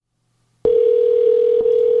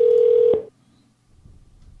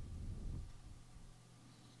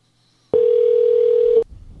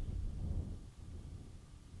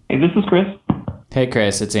this is Chris. Hey,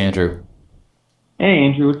 Chris, it's Andrew. Hey,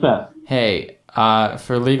 Andrew, what's up? Hey,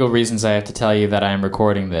 for legal reasons, I have to tell you that I am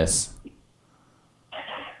recording this.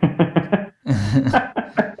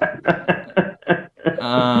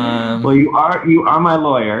 Well, you are my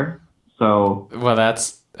lawyer, so... Well,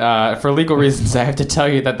 that's... for legal reasons, I have to tell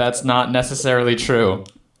you that that's not necessarily true.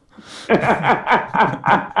 Yes,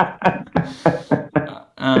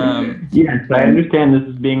 I understand this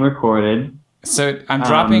is being recorded. So I'm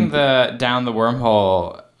dropping the Down the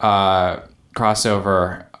Wormhole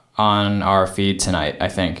crossover on our feed tonight, I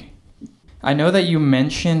think. I know that you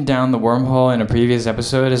mentioned Down the Wormhole in a previous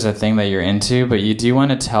episode as a thing that you're into, but do you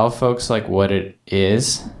want to tell folks like what it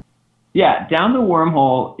is? Yeah, Down the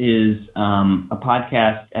Wormhole is a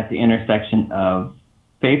podcast at the intersection of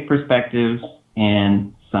faith perspectives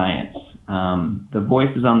and science. The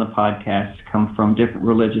voices on the podcast come from different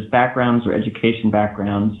religious backgrounds or education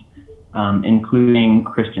backgrounds, including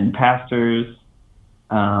Christian pastors,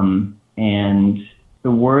 and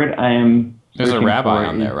the word I am There's a rabbi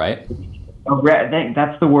on there, right?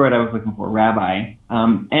 That's the word I was looking for, rabbi.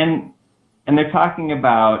 And they're talking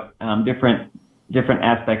about different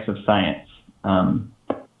aspects of science.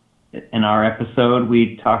 In our episode,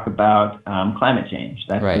 we talk about climate change.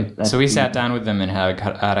 So we sat down with them and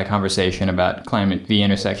had a conversation about the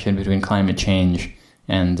intersection between climate change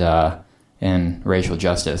and racial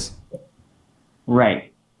justice.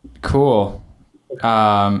 Right. Cool.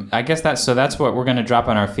 I guess that's what we're going to drop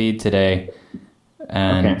on our feed today,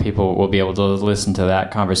 and people will be able to listen to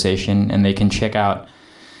that conversation, and they can check out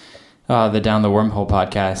the Down the Wormhole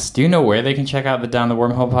podcast. Do you know where they can check out the Down the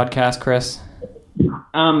Wormhole podcast, Chris?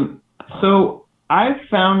 So I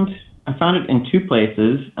found it in two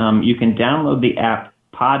places. You can download the app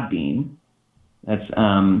Podbean. That's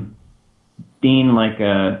bean like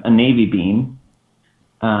a navy bean.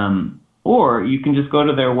 Or you can just go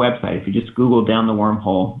to their website. If you just Google Down the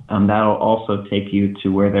Wormhole, that'll also take you to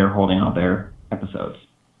where they're holding all their episodes.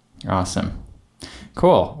 Awesome.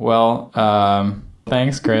 Cool. Well,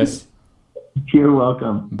 thanks, Chris. You're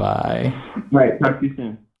welcome. Bye. All right. Talk to you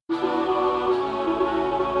soon.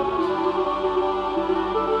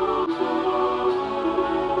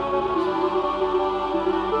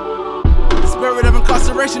 Spirit of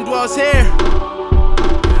incarceration dwells here.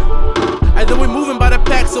 Either we moving by the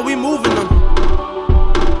pack, so we moving them.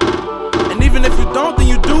 And even if you don't, then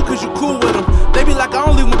you do, cause you cool with them. They be like, I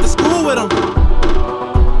only went to school with them.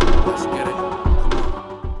 Let's get it.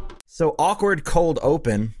 So awkward cold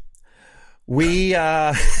open. We've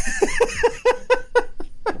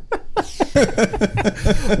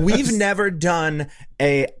never done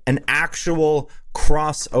an actual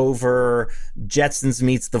crossover Jetsons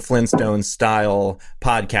meets the Flintstones style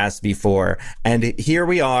podcast before, and here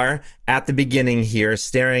we are at the beginning here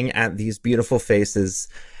staring at these beautiful faces,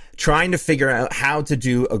 trying to figure out how to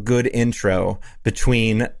do a good intro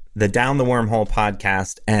between the Down the Wormhole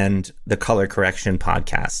podcast and the Color Correction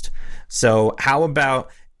podcast. So how about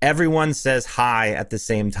everyone says hi at the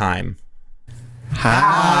same time?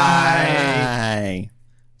 Hi.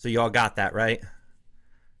 So you all got that, right?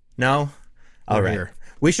 No? All right. Here.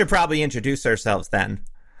 We should probably introduce ourselves then.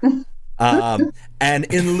 And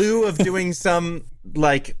in lieu of doing some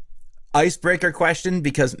like icebreaker question,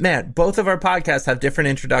 because man, both of our podcasts have different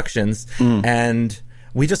introductions and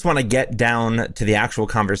we just want to get down to the actual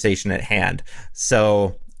conversation at hand.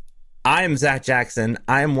 So I am Zach Jackson.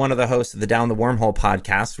 I am one of the hosts of the Down the Wormhole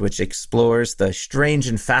podcast, which explores the strange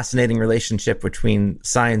and fascinating relationship between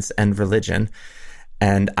science and religion.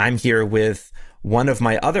 And I'm here with one of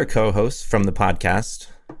my other co-hosts from the podcast.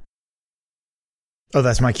 Oh,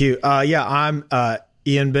 that's my cue. I'm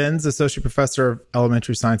Ian Benz, Associate Professor of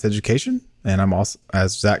Elementary Science Education. And I'm also,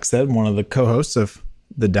 as Zach said, one of the co-hosts of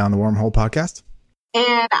the Down the Wormhole podcast.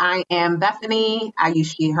 And I am Bethany. I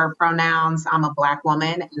use she, her pronouns. I'm a Black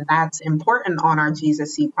woman, and that's important on our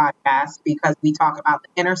Jesus See podcast because we talk about the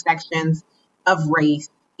intersections of race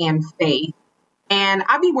and faith. And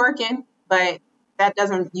I be working, but that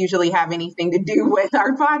doesn't usually have anything to do with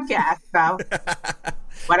our podcast, so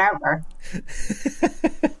whatever.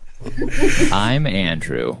 I'm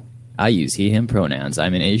Andrew. I use he, him pronouns.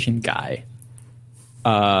 I'm an Asian guy.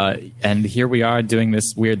 And here we are doing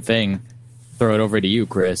this weird thing. Throw it over to you,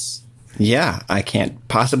 Chris. Yeah, I can't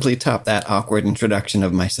possibly top that awkward introduction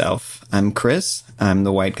of myself. I'm Chris. I'm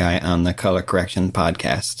the white guy on the Color Correction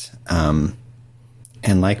podcast.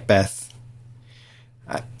 And like Beth,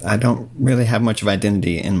 I don't really have much of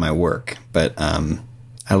identity in my work, but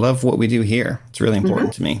I love what we do here. It's really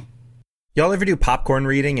important to me. Y'all ever do popcorn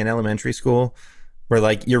reading in elementary school? where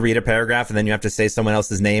like you read a paragraph and then you have to say someone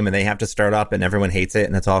else's name and they have to start up and everyone hates it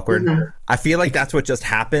and it's awkward. I feel like that's what just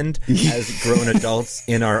happened as grown adults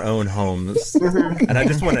in our own homes. And I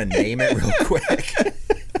just want to name it real quick.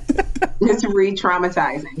 It's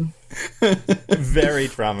re-traumatizing. Very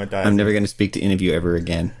traumatizing. I'm never going to speak to any of you ever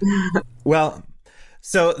again. Well,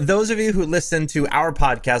 so those of you who listen to our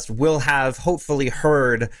podcast will have hopefully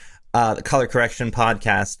heard the Color Correction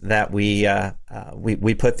podcast that we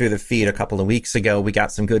put through the feed a couple of weeks ago. We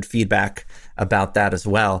got some good feedback about that as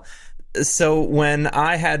well. So when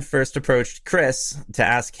I had first approached Chris to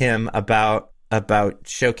ask him about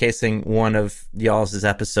showcasing one of y'all's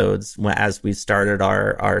episodes as we started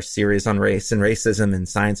our series on race and racism and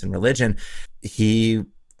science and religion, he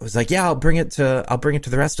was like, "Yeah, I'll bring it to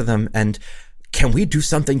the rest of them. And can we do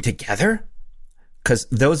something together?" Because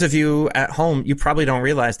those of you at home, you probably don't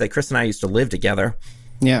realize that Chris and I used to live together.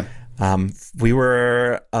 Yeah. We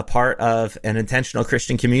were a part of an intentional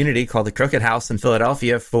Christian community called the Crooked House in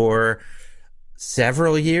Philadelphia for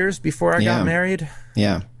several years before I got married.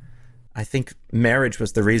 Yeah. I think marriage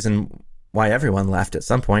was the reason why everyone left at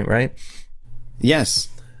some point, right? Yes,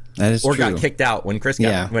 that is true. Or got kicked out when Chris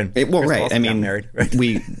got married.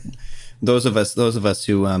 Right? Those of us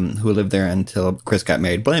who lived there until Chris got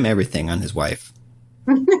married blame everything on his wife.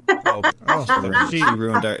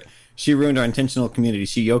 She ruined our intentional community.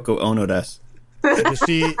 She Yoko Ono'd us. Does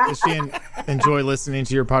she enjoy listening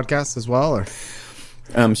to your podcast as well, or?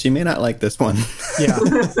 She may not like this one. Yeah.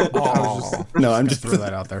 I'm just throw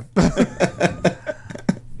that out there.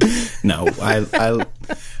 No,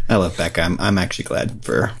 I love Becca. I'm actually glad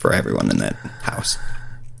for everyone in that house,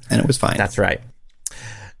 and it was fine. That's right.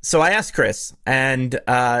 So I asked Chris, and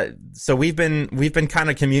so we've been kind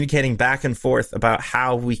of communicating back and forth about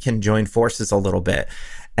how we can join forces a little bit,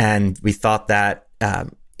 and we thought that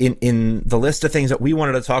in the list of things that we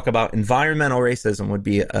wanted to talk about, environmental racism would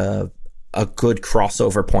be a good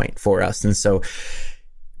crossover point for us. And so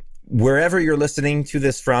wherever you're listening to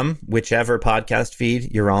this from, whichever podcast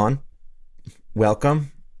feed you're on,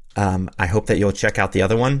 welcome. I hope that you'll check out the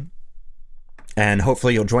other one. And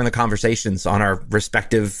hopefully you'll join the conversations on our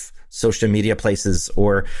respective social media places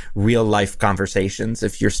or real life conversations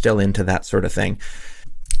if you're still into that sort of thing.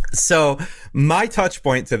 So my touch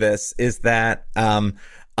point to this is that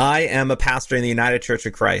I am a pastor in the United Church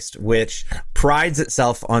of Christ, which prides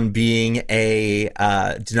itself on being a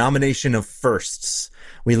denomination of firsts.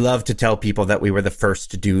 We love to tell people that we were the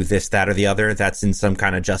first to do this, that, or the other. That's in some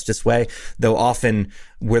kind of justice way, though often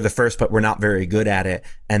we're the first, but we're not very good at it.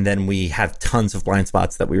 And then we have tons of blind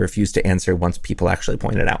spots that we refuse to answer once people actually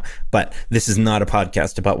point it out. But this is not a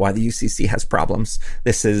podcast about why the UCC has problems.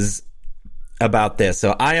 This is about this.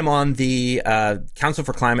 So I am on the Council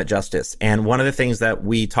for Climate Justice. And one of the things that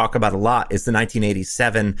we talk about a lot is the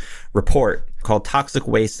 1987 report called Toxic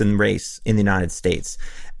Waste and Race in the United States.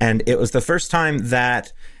 And it was the first time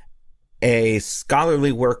that a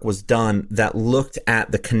scholarly work was done that looked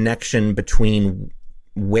at the connection between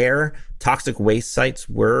where toxic waste sites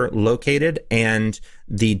were located and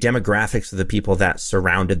the demographics of the people that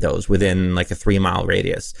surrounded those within like a 3-mile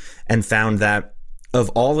radius, and found that of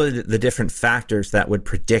all of the different factors that would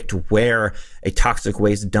predict where a toxic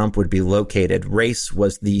waste dump would be located, race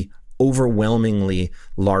was the overwhelmingly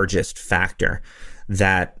largest factor.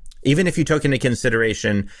 That even if you took into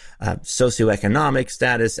consideration socioeconomic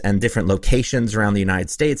status and different locations around the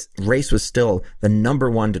United States, race was still the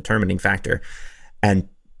number one determining factor. And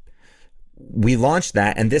we launched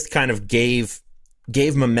that, and this kind of gave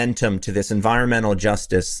momentum to this environmental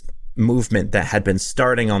justice movement that had been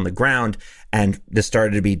starting on the ground, and this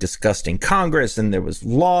started to be discussed in Congress, and there was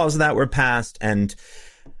laws that were passed, and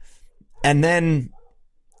then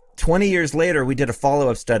 20 years later, we did a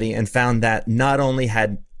follow-up study and found that not only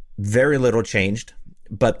had very little changed,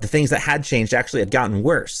 but the things that had changed actually had gotten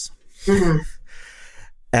worse. Mm-hmm.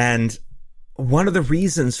 And one of the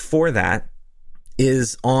reasons for that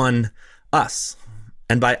is on us.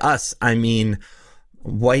 And by us, I mean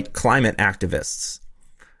white climate activists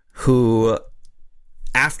who,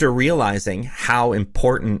 after realizing how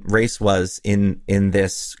important race was in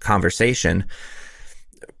this conversation,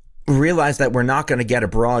 realized that we're not going to get a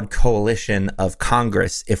broad coalition of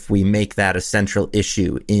Congress if we make that a central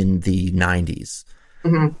issue in the 90s.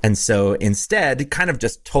 Mm-hmm. And so instead, kind of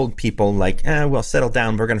just told people like, well, settle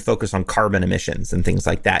down. We're going to focus on carbon emissions and things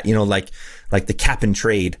like that. You know, like the cap and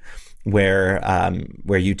trade, where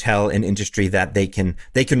you tell an industry that they can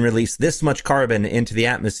release this much carbon into the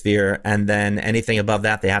atmosphere, and then anything above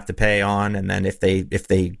that they have to pay on, and then if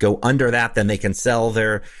they go under that, then they can sell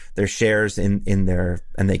their shares in their,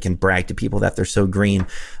 and they can brag to people that they're so green.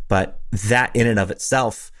 But that in and of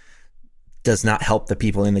itself does not help the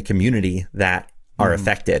people in the community that are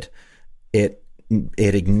affected. It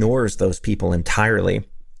ignores those people entirely.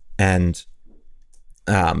 And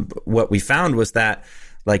what we found was that,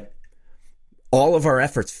 like, all of our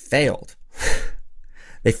efforts failed.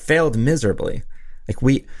 They failed miserably. Like,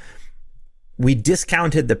 we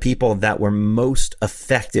discounted the people that were most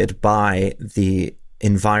affected by the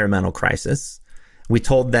environmental crisis. We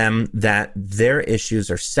told them that their issues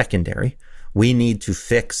are secondary. We need to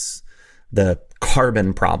fix the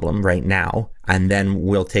carbon problem right now, and then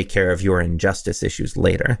we'll take care of your injustice issues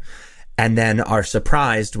later. And then are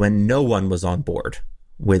surprised when no one was on board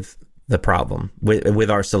with the problem, with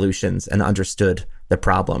our solutions, and understood the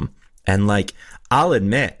problem. And, like, I'll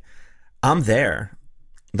admit, I'm there.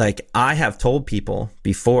 Like, I have told people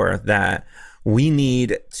before that we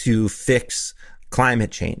need to fix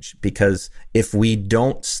climate change, because if we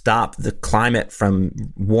don't stop the climate from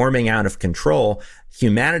warming out of control,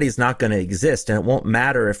 humanity is not going to exist, and it won't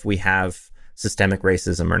matter if we have systemic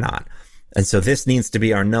racism or not. And so this needs to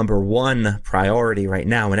be our number one priority right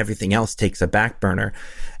now, and everything else takes a back burner.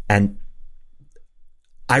 And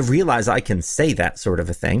I realize I can say that sort of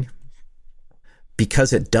a thing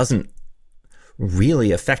because it doesn't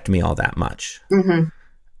really affect me all that much.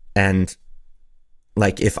 And,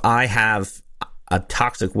 like, if I have a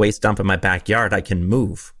toxic waste dump in my backyard, I can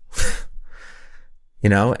move, you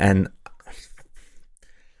know? And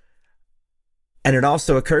it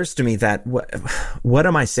also occurs to me that what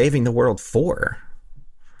am I saving the world for?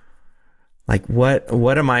 Like,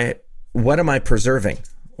 what am I preserving?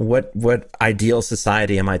 What ideal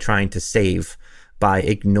society am I trying to save by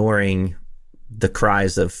ignoring the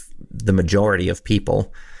cries of the majority of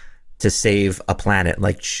people to save a planet?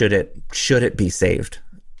 Like, should it be saved?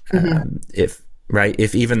 If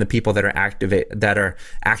even the people that are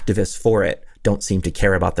activists for it don't seem to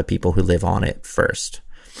care about the people who live on it first.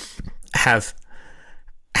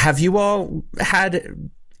 Have you all had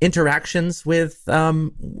interactions with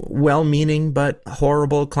well-meaning but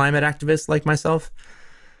horrible climate activists like myself?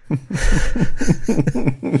 I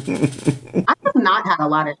have not had a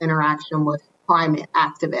lot of interaction with climate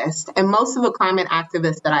activists, and most of the climate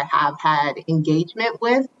activists that I have had engagement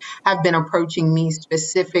with have been approaching me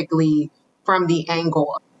specifically from the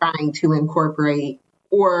angle of trying to incorporate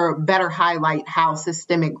or better highlight how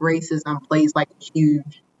systemic racism plays like a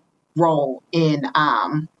huge role in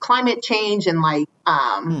climate change and like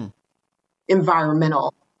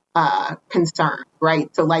environmental concern,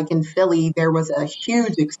 right? So like in Philly, there was a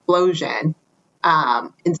huge explosion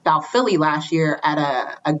in South Philly last year at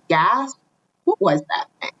a gas, what was that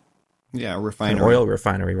thing? Yeah, refinery. An oil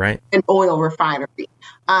refinery, right? An oil refinery.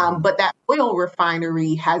 But that oil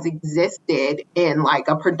refinery has existed in like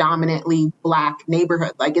a predominantly Black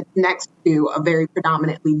neighborhood. Like it's next to a very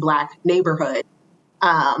predominantly Black neighborhood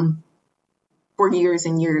for years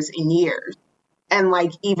and years and years. And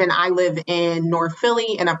like even I live in North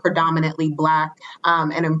Philly in a predominantly Black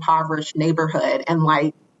and impoverished neighborhood. And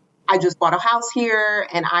like I just bought a house here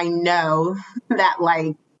and I know that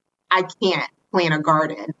like I can't plant a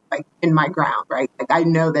garden like in my ground, right? Like I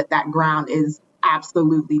know that ground is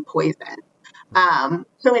absolutely poisoned.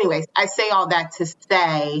 So anyways, I say all that to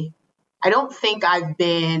say, I don't think I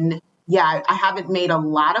haven't made a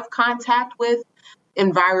lot of contact with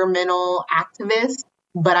environmental activists,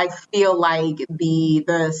 but I feel like the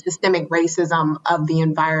systemic racism of the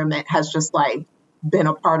environment has just like been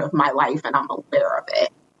a part of my life and I'm aware of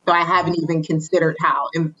it. So I haven't even considered how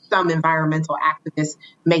some environmental activists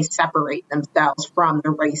may separate themselves from the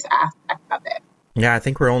race aspect of it. Yeah, I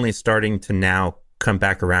think we're only starting to now come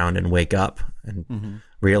back around and wake up and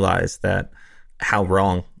realize that how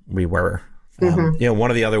wrong we were. You know, one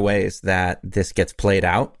of the other ways that this gets played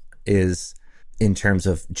out is in terms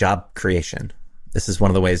of job creation. This is one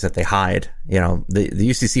of the ways that they hide. You know, the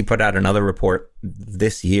UCC put out another report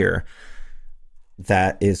this year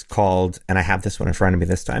that is called, and I have this one in front of me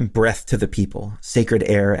this time, Breath to the People, Sacred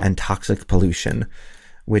Air and Toxic Pollution,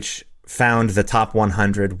 which found the top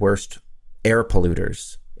 100 worst air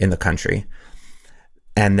polluters in the country,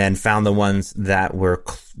 and then found the ones that were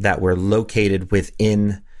located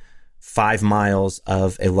within 5 miles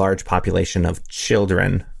of a large population of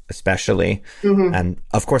children, especially, and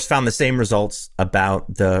of course found the same results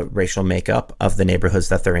about the racial makeup of the neighborhoods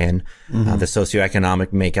that they're in, the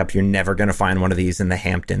socioeconomic makeup. You're never going to find one of these in the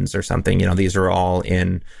Hamptons or something. You know, these are all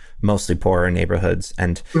in mostly poorer neighborhoods.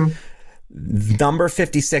 And number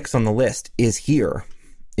 56 on the list is here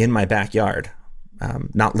in my backyard.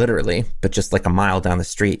 Not literally, but just like a mile down the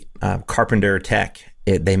street. Carpenter Tech,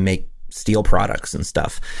 they make steel products and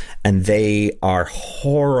stuff, and they are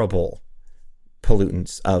horrible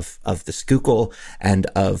pollutants of the Schuylkill and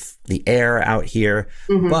of the air out here.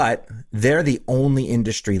 But they're the only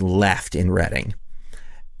industry left in Reading.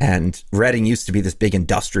 And Reading used to be this big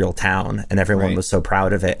industrial town, and everyone was so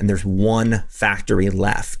proud of it. And there's one factory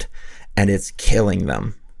left, and it's killing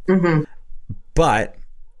them. But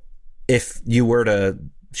if you were to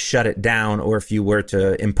shut it down, or if you were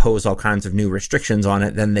to impose all kinds of new restrictions on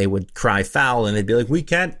it, then they would cry foul, and they'd be like, we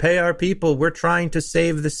can't pay our people. We're trying to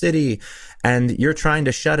save the city, and you're trying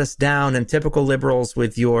to shut us down. And typical liberals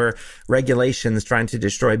with your regulations trying to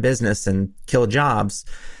destroy business and kill jobs.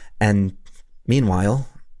 And meanwhile,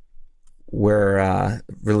 we're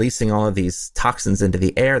releasing all of these toxins into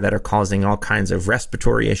the air that are causing all kinds of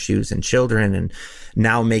respiratory issues in children, and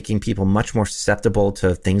now making people much more susceptible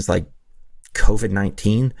to things like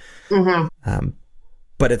COVID-19.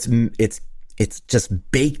 But it's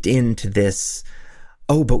just baked into this,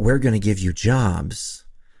 oh, but we're going to give you jobs,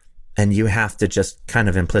 and you have to just kind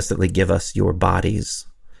of implicitly give us your bodies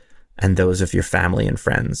and those of your family and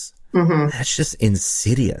friends. That's just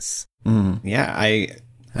insidious. Yeah, I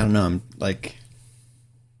don't know. I'm like,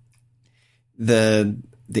 the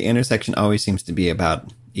intersection always seems to be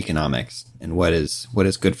about economics and what is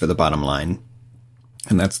good for the bottom line.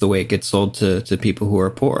 And that's the way it gets sold to people who are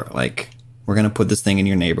poor. Like, we're going to put this thing in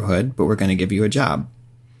your neighborhood, but we're going to give you a job.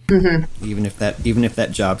 Even if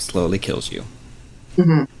that job slowly kills you.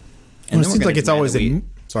 And it seems like it's always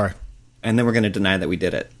sorry. And then we're going to deny that we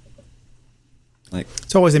did it. Like,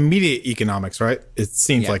 it's always immediate economics, right? It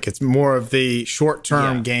seems like it's more of the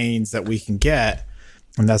short-term gains that we can get,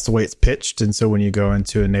 and that's the way it's pitched. And so when you go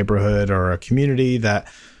into a neighborhood or a community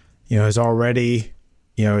that, is already,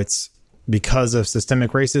 it's because of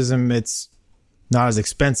systemic racism, it's not as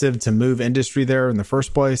expensive to move industry there in the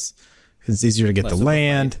first place. It's easier to get the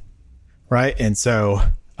land, right? And so,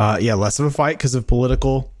 less of a fight because of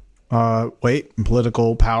political weight and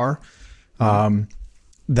political power.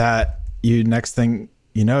 That next thing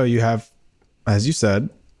you have, as you said,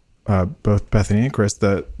 both Bethany and Chris,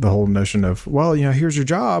 the whole notion of, well, here's your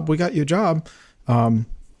job, we got you a job.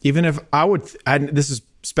 Even if this is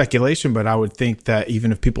speculation, but I would think that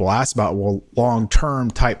even if people ask about, well,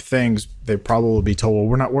 long-term type things, they probably will be told, well,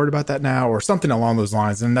 we're not worried about that now, or something along those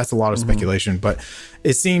lines. And that's a lot of speculation, but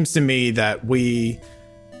it seems to me that the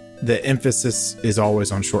emphasis is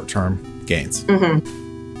always on short-term gains.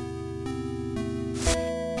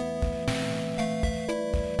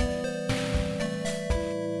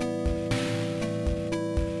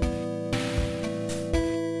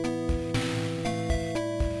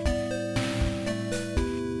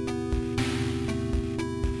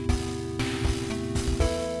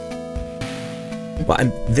 Well,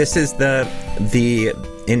 and this is the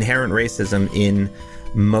inherent racism in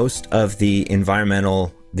most of the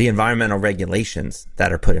environmental regulations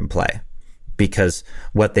that are put in play, because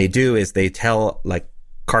what they do is they tell, like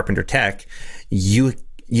Carpenter Tech, you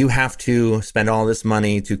have to spend all this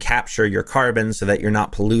money to capture your carbon so that you're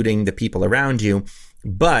not polluting the people around you,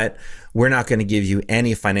 but we're not going to give you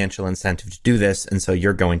any financial incentive to do this. And so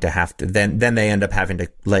you're going to have to, then they end up having to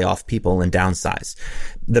lay off people and downsize.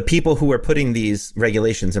 The people who are putting these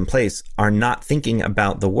regulations in place are not thinking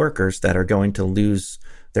about the workers that are going to lose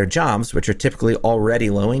their jobs, which are typically already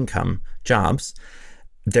low income jobs.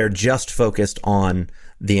 They're just focused on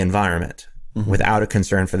the environment without a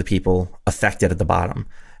concern for the people affected at the bottom.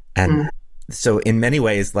 And so in many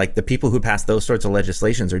ways, like, the people who pass those sorts of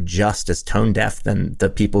legislations are just as tone deaf than the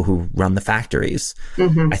people who run the factories.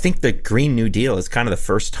 I think the Green New Deal is kind of the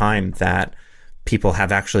first time that people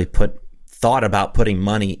have actually thought about putting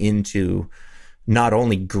money into not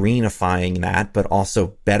only greenifying that, but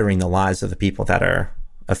also bettering the lives of the people that are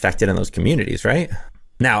affected in those communities, right?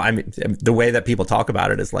 Now, I mean, the way that people talk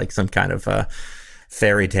about it is like some kind of a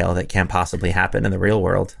fairy tale that can't possibly happen in the real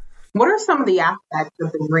world. What are some of the aspects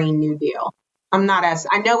of the Green New Deal? I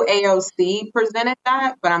know AOC presented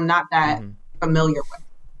that, but I'm not that familiar with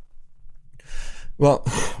it. Well,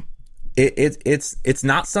 it's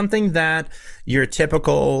not something that your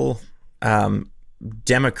typical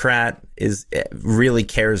Democrat really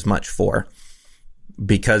cares much for,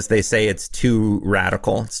 because they say it's too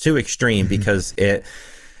radical, it's too extreme, because it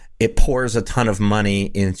pours a ton of money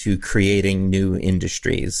into creating new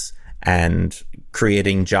industries and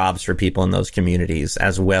creating jobs for people in those communities,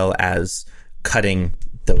 as well as cutting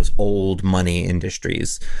those old money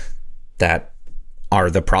industries that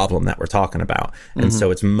are the problem that we're talking about. And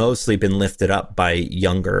so it's mostly been lifted up by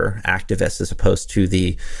younger activists as opposed to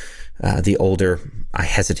the older, I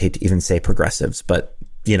hesitate to even say progressives, but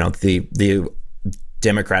the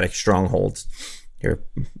Democratic strongholds, your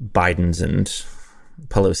Bidens and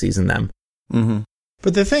Pelosi's and them.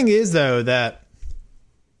 But the thing is, though, that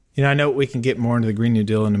I know we can get more into the Green New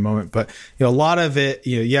Deal in a moment, but a lot of it,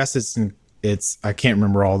 yes, it's I can't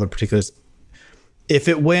remember all the particulars. If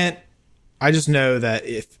it went, I just know that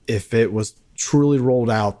if it was truly rolled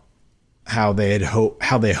out how they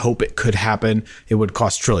hope it could happen, it would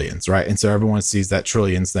cost trillions, right? And so everyone sees that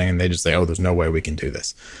trillions thing and they just say, oh, there's no way we can do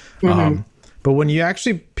this. But when you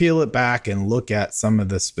actually peel it back and look at some of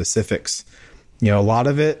the specifics, a lot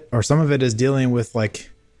of it or some of it is dealing with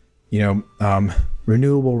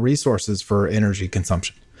renewable resources for energy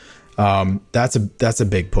consumption. That's a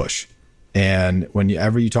big push. And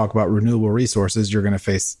whenever you talk about renewable resources, you're going to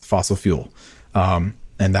face fossil fuel and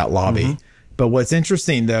that lobby. But what's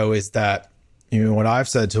interesting, though, is that, what I've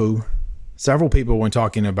said to several people when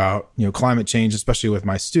talking about, climate change, especially with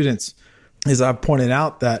my students, is I've pointed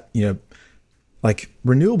out that,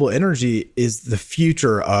 renewable energy is the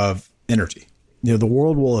future of energy. The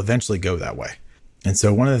world will eventually go that way. And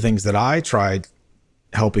so one of the things that I tried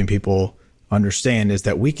helping people understand is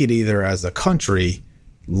that we could either, as a country,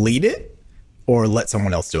 lead it or let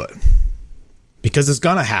someone else do it. Because it's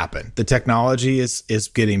going to happen. The technology is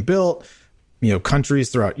getting built.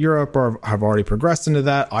 Countries throughout Europe have already progressed into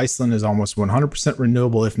that. Iceland is almost 100%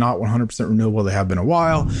 renewable, if not 100% renewable. They have been a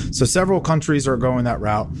while. So several countries are going that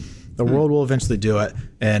route. The world will eventually do it.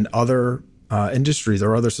 And other industries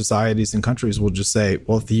or other societies and countries will just say,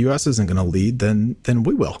 well, if the U.S. isn't going to lead, then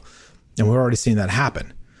we will. And we're already seeing that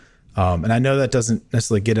happen. And I know that doesn't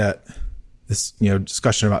necessarily get at this,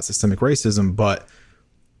 discussion about systemic racism, but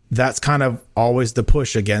that's kind of always the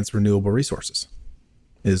push against renewable resources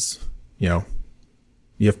is, you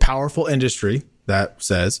have powerful industry that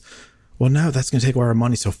says, well, no, that's going to take away our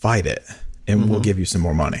money. So fight it and we'll give you some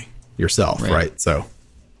more money yourself. Right. So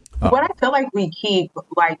what I feel like we keep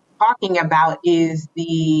talking about is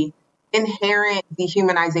the inherent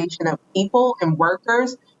dehumanization of people and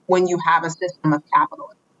workers when you have a system of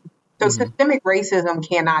capitalism. So systemic racism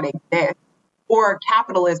cannot exist, or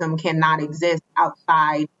capitalism cannot exist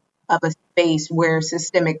outside of a space where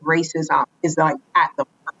systemic racism is at the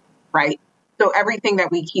front, right? So everything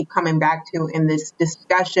that we keep coming back to in this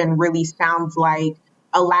discussion really sounds like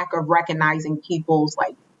a lack of recognizing people's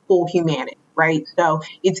full humanity, right? So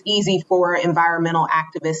it's easy for environmental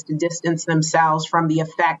activists to distance themselves from the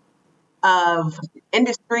effect of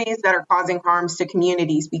industries that are causing harms to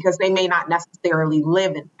communities because they may not necessarily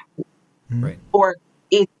live in that. Right. Or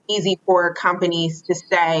it's easy for companies to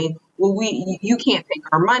say, well, you can't take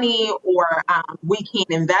our money, or we can't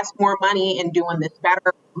invest more money in doing this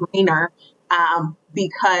better, greener,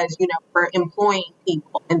 because, we're employing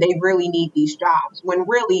people and they really need these jobs when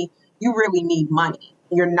really, you really need money.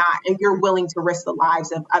 You're not, and you're willing to risk the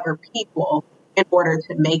lives of other people in order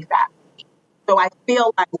to make that money. So I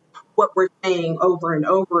feel like what we're saying over and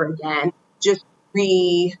over again just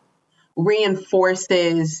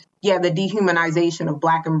reinforces, the dehumanization of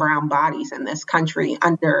Black and brown bodies in this country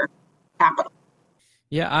under capital.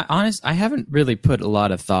 Yeah, I haven't really put a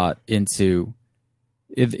lot of thought into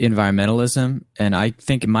environmentalism, and I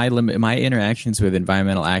think my interactions with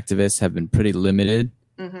environmental activists have been pretty limited.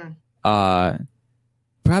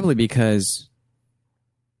 Probably because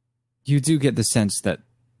you do get the sense that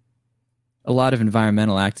a lot of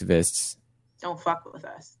environmental activists don't fuck with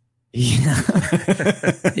us. Yeah.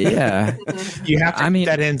 Yeah. You have to keep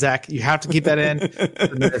that in, Zach. You have to keep that in.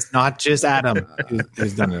 It's not just Adam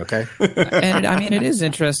who's done it, okay? And it is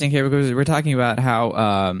interesting here because we're talking about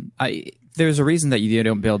how there's a reason that you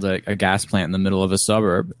don't build a gas plant in the middle of a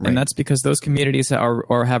suburb, and that's because those communities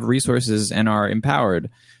have resources and are empowered.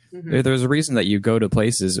 There's a reason that you go to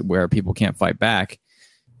places where people can't fight back.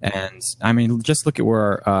 And just look at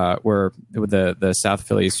where the South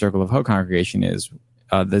Philly Circle of Hope congregation is.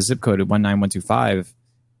 The zip code 19125,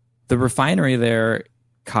 the refinery there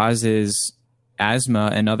causes asthma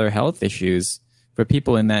and other health issues for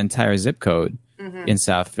people in that entire zip code in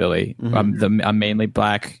South Philly, a mainly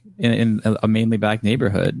black in a mainly black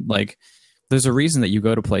neighborhood. There's a reason that you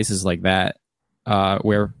go to places like that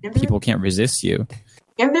where people can't resist you.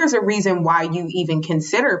 And there's a reason why you even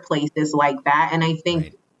consider places like that. And I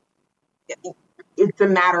think it's a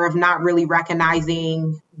matter of not really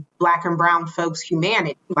recognizing Black and brown folks'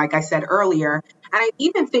 humanity, like I said earlier. And I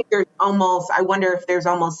even think I wonder if there's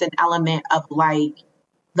almost an element of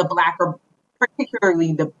the Black, or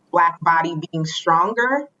particularly the Black body being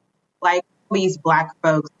stronger. These Black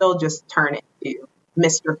folks, they'll just turn it to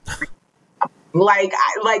Mr. Freedom.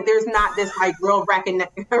 There's not this real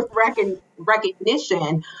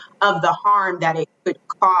recognition of the harm that it could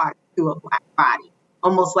cause to a Black body.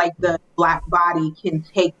 Almost like the Black body can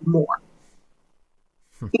take more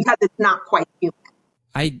because it's not quite human.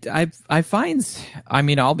 I find, I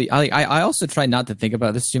mean, I also try not to think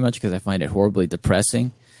about this too much because I find it horribly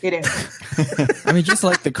depressing. It is. I mean, just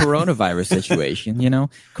like the coronavirus situation,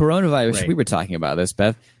 coronavirus, Right. We were talking about this,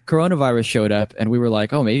 Beth. Coronavirus showed up and we were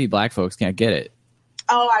like, oh, maybe black folks can't get it.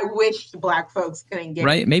 Oh, I wish black folks couldn't get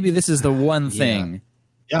Right? it. Maybe this is the one thing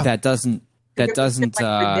Yeah. that doesn't, Because it's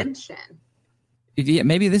like redemption.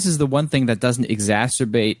 maybe this is the one thing that doesn't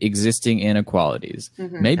exacerbate existing inequalities.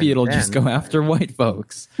 Maybe it'll just go after white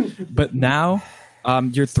folks. But now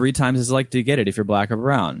you're 3 times as likely to get it if you're black or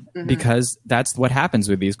brown, because that's what happens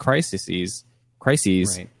with these crises.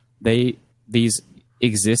 Right. These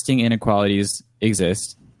existing inequalities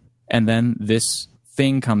exist, and then this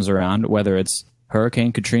thing comes around, whether it's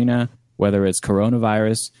Hurricane Katrina, whether it's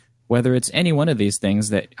coronavirus, whether it's any one of these things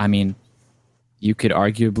that, I mean, you could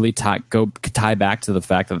arguably tie back to the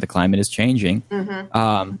fact that the climate is changing.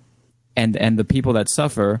 And the people that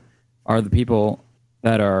suffer are the people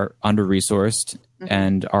that are under-resourced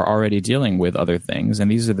and are already dealing with other things. And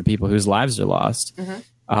these are the people whose lives are lost.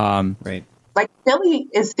 Right. Like Philly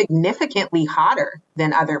is significantly hotter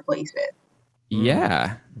than other places.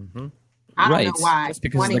 Yeah. I don't Right. know why. Just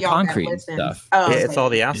because One of of the y'all that concrete and listens- stuff. Oh, Yeah, okay. it's all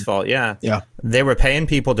the asphalt. Yeah. Yeah. They were paying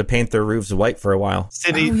people to paint their roofs white for a while.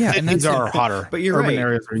 Cities and that's- are hotter. But you're Urban right.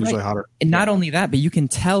 areas are usually hotter. And not only that, but you can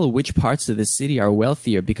tell which parts of the city are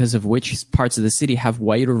wealthier because of which parts of the city have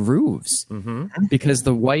whiter roofs. Because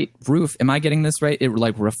the white roof, am I getting this right? It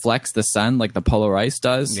like reflects the sun like the polar ice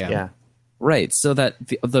does. Yeah. Yeah. Right. So that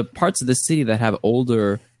the parts of the city that have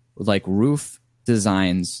older like roof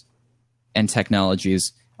designs and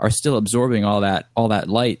technologies are still absorbing all that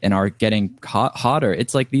light and are getting hotter.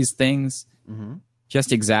 It's like these things just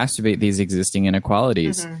exacerbate these existing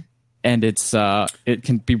inequalities. And it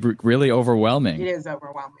can be really overwhelming. It is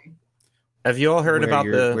overwhelming. Have you all heard about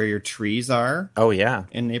where your trees are Oh, yeah.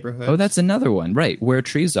 in neighborhoods? Oh, that's another one. Right. Where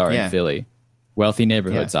trees are Yeah. in Philly. Wealthy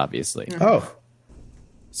neighborhoods, obviously. Oh.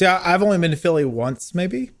 See, I've only been to Philly once,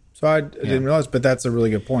 maybe. So I didn't realize, but that's a really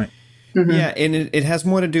good point. Yeah, and it has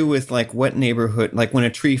more to do with like what neighborhood, like when a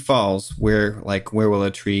tree falls, where will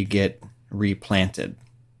a tree get replanted?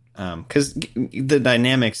 Because the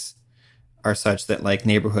dynamics are such that like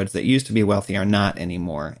neighborhoods that used to be wealthy are not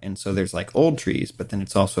anymore, and so there's like old trees, but then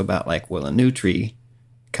it's also about like will a new tree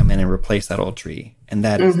come in and replace that old tree, and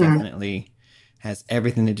that is definitely has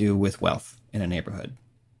everything to do with wealth in a neighborhood.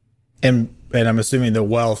 And I'm assuming the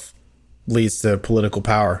wealth leads to political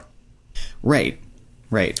power. Right.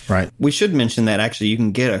 Right. We should mention that actually you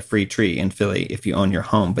can get a free tree in Philly if you own your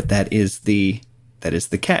home, but that is the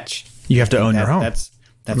catch. You have to own your home. That's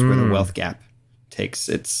where the wealth gap takes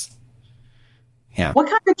its. Yeah. What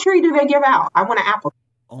kind of tree do they give out? I want an apple.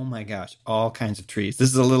 Oh my gosh, all kinds of trees. This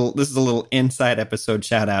is a little inside episode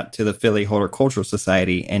shout out to the Philly Horticultural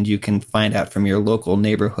Society, and you can find out from your local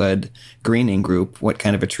neighborhood greening group what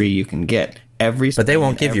kind of a tree you can get. But they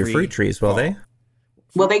won't give you free trees, will they?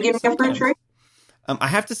 Will they give me a fruit tree? I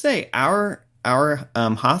have to say, our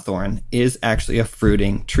hawthorn is actually a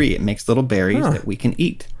fruiting tree. It makes little berries that we can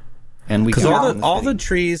eat, and we Because can all the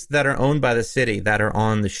trees that are owned by the city that are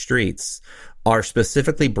on the streets are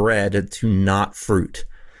specifically bred to not fruit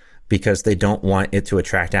because they don't want it to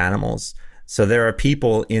attract animals. So there are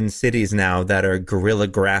people in cities now that are guerrilla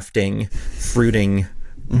grafting fruiting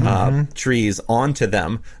trees onto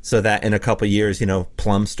them so that in a couple of years,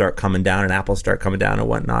 plums start coming down and apples start coming down and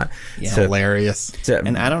whatnot. Yeah. So, Hilarious.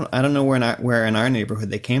 And I don't know where in our neighborhood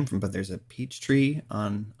they came from, but there's a peach tree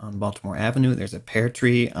on Baltimore Avenue. There's a pear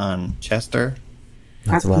tree on Chester.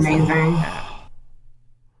 That's lovely. amazing.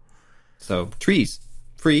 So trees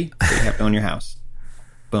free, but you have to own your house.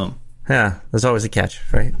 Boom. yeah, there's always a catch,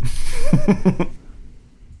 right?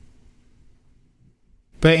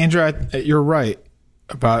 But Andrew, you're right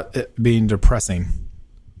about it being depressing.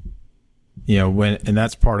 And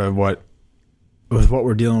that's part of what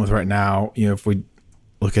we're dealing with right now. If we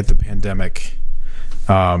look at the pandemic,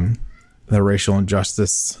 the racial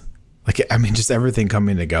injustice, just everything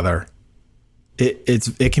coming together.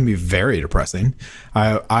 It can be very depressing.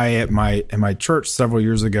 I at my church several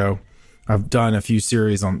years ago, I've done a few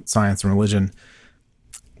series on science and religion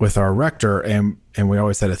with our rector, and we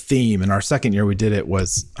always had a theme. And our second year we did it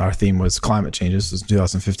our theme was climate change. This was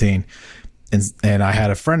 2015, and I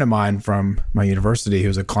had a friend of mine from my university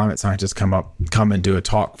who's a climate scientist come and do a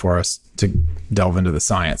talk for us to delve into the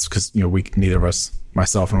science, because neither of us,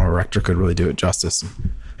 myself and my rector, could really do it justice.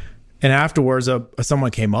 And afterwards,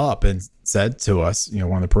 someone came up and said to us,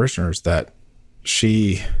 one of the parishioners, that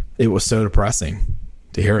it was so depressing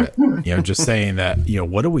to hear it, just saying that,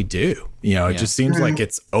 what do we do? It just seems like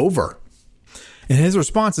it's over. And his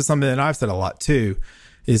response is something that I've said a lot too.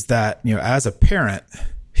 is that, as a parent,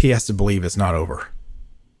 he has to believe it's not over.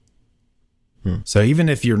 So even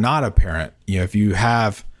if you're not a parent, if you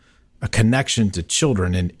have a connection to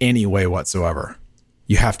children in any way whatsoever,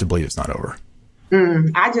 you have to believe it's not over.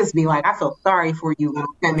 I just be like, I feel sorry for you,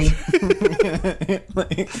 little Timmy.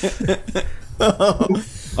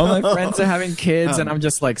 All my friends are having kids, and I'm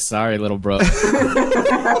just like, sorry, little bro.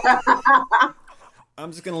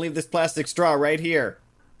 I'm just going to leave this plastic straw right here.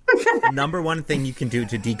 Number one thing you can do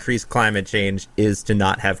to decrease climate change is to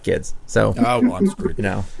not have kids. So, I'm screwed.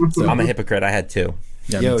 So I'm a hypocrite. I had two.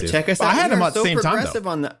 Yeah, Yo, me too. check us Well, out. I had We them are at the so same time, progressive though.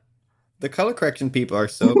 on the color correction people are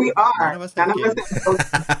so. We are. None of us have kids.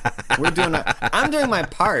 We're doing. I'm doing my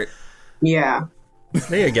part. Yeah.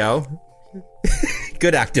 There you go.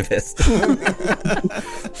 Good activist.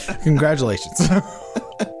 Congratulations.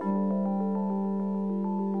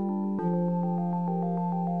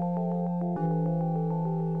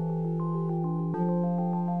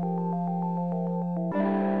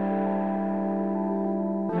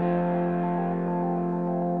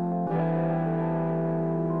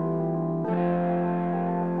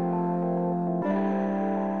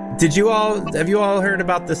 Have you all heard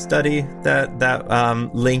about the study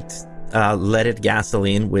that linked leaded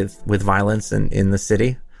gasoline with violence in the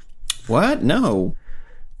city? What? No.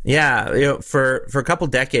 Yeah, for a couple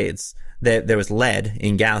decades there was lead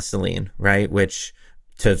in gasoline, right? Which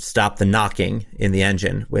to stop the knocking in the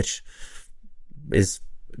engine, which is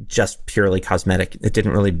just purely cosmetic. It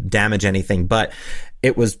didn't really damage anything, but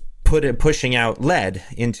it was pushing out lead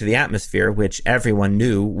into the atmosphere, which everyone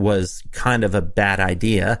knew was kind of a bad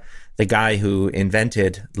idea. The guy who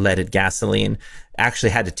invented leaded gasoline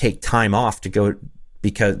actually had to take time off to go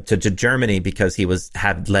to Germany because he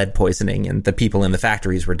had lead poisoning, and the people in the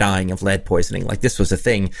factories were dying of lead poisoning. Like, this was a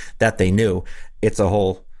thing that they knew. It's a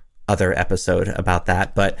whole other episode about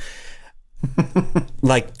that. But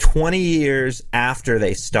like 20 years after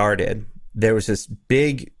they started, there was this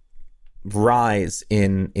big rise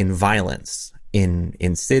in violence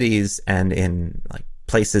in cities and in like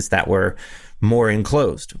places that were more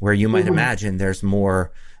enclosed, where you might imagine there's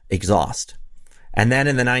more exhaust. And then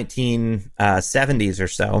in the 1970s or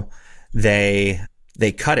so, they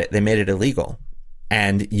cut it. They made it illegal.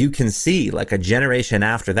 And you can see, like, a generation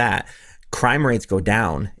after that, crime rates go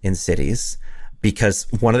down in cities, because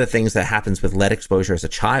one of the things that happens with lead exposure as a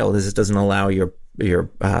child is it doesn't allow your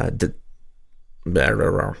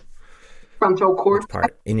Frontal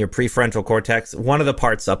cortex. in your prefrontal cortex. One of the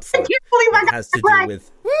parts up front I can't believe I got has to that right. do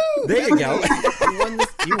with. There you go.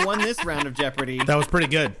 You won this round of Jeopardy. That was pretty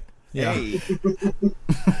good. Yeah. Hey.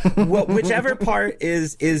 Well, whichever part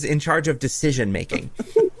is in charge of decision making,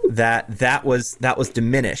 that was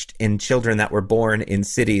diminished in children that were born in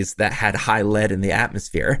cities that had high lead in the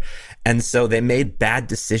atmosphere, and so they made bad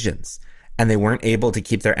decisions, and they weren't able to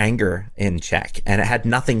keep their anger in check, and it had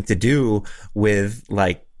nothing to do with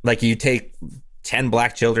like you take 10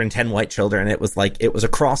 black children, 10 white children. It was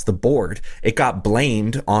across the board. It got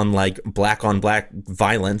blamed on like black on black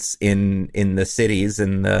violence in the cities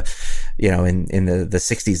in the 60s and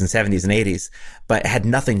 70s and 80s, but it had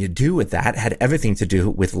nothing to do with that. It had everything to do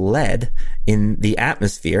with lead in the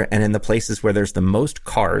atmosphere, and in the places where there's the most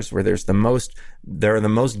cars, where there are the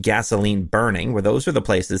most gasoline burning, where those are the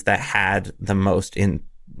places that had the most in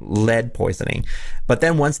lead poisoning. But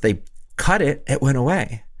then once they cut it, it went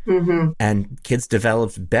away. Mm-hmm. And kids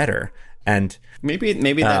developed better. And maybe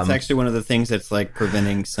that's actually one of the things that's like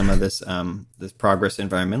preventing some of this this progress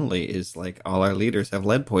environmentally, is like all our leaders have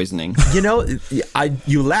lead poisoning.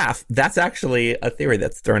 You laugh. That's actually a theory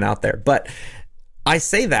that's thrown out there. But I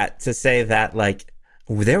say that to say that like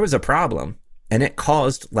there was a problem, and it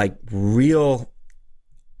caused like real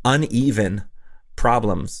uneven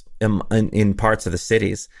problems in parts of the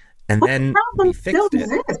cities. And then we fixed it.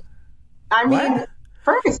 Exist? I mean,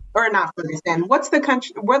 Ferguson, or not Ferguson. What's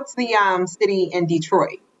the city in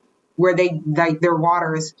Detroit where their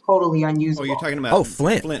water is totally unusable? Oh, you're talking about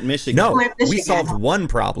Flint, Michigan. No, Flint, Michigan. We solved one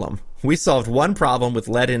problem. We solved one problem with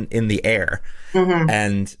lead in the air,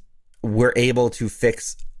 and we're able to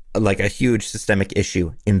fix like a huge systemic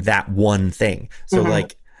issue in that one thing. So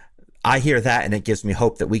like, I hear that and it gives me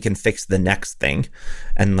hope that we can fix the next thing,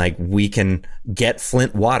 and like we can get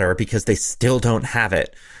Flint water because they still don't have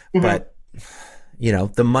it. But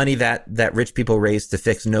the money that rich people raised to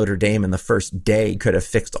fix Notre Dame in the first day could have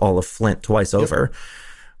fixed all of Flint twice over.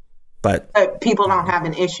 But people don't have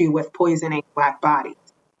an issue with poisoning black bodies.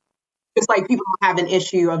 It's like people don't have an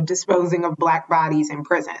issue of disposing of black bodies in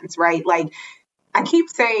prisons, right? Like, I keep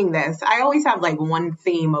saying this. I always have like one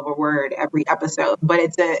theme of a word every episode, but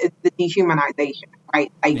it's the dehumanization,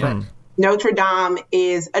 right? Like, Notre Dame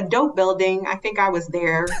is a dope building. I think I was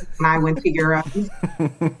there when I went to Europe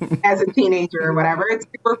as a teenager or whatever. It's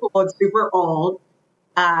super cool. It's super old.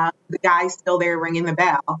 The guy's still there ringing the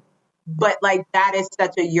bell. But like that is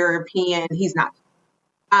such a European, he's not.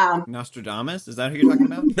 Nostradamus? Is that who you're talking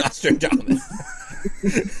about? Nostradamus.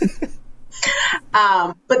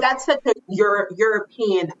 But that's such a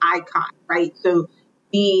European icon, right? So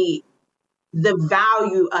the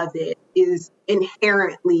value of it is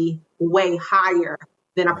inherently way higher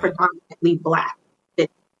than a predominantly Black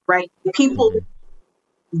city, right? People,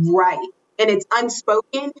 right. And it's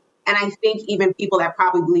unspoken. And I think even people that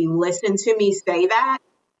probably listen to me say that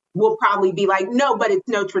will probably be like, no, but it's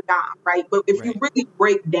Notre Dame, right? But if you really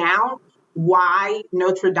break down why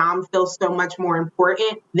Notre Dame feels so much more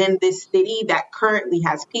important than this city that currently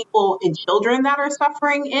has people and children that are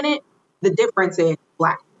suffering in it, the difference is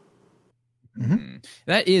Black. Mm-hmm.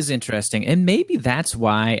 That is interesting. And maybe that's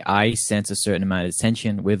why I sense a certain amount of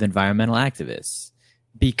tension with environmental activists,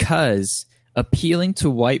 because appealing to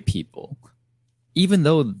white people, even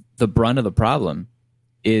though the brunt of the problem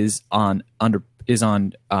is on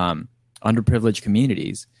underprivileged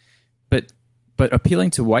communities, but appealing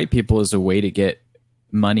to white people is a way to get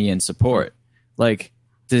money and support. Like,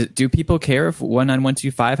 do people care if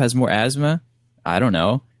 19125 has more asthma? I don't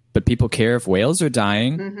know, but people care if whales are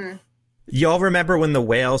dying. Mm-hmm. Y'all remember when the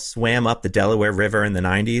whales swam up the Delaware River in the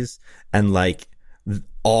 90s and like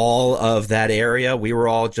all of that area, we were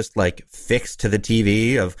all just like fixed to the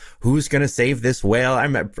TV of who's going to save this whale. I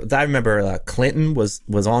remember Clinton was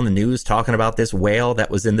on the news talking about this whale that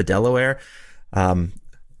was in the Delaware. Any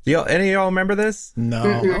of y'all remember this?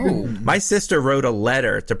 No. My sister wrote a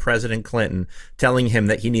letter to President Clinton telling him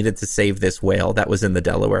that he needed to save this whale that was in the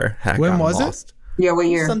Delaware. When was it? Yeah, what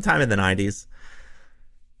year? Sometime in the 90s.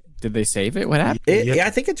 Did they save it? What happened? Yeah,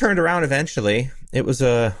 I think it turned around eventually. It was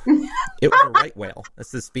a right whale.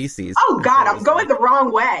 That's the species. Oh God, I'm going the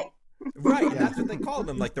wrong way. Right, that's what they called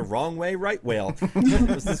them, like the wrong way right whale.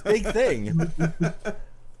 It was this big thing.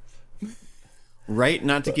 Right,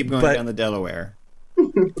 not to keep going down the Delaware.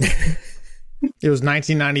 It was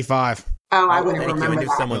 1995. Oh, I wouldn't Thank you. I remember knew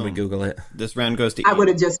that. someone would Google it. This round goes to I Ian. would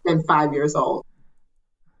have just been 5 years old.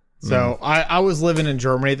 So I was living in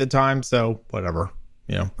Germany at the time, so whatever.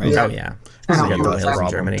 You know. Oh, yeah. I don't Yeah, know the what's whales that.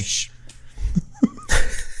 in Germany.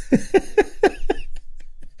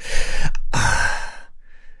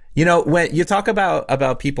 You know, when you talk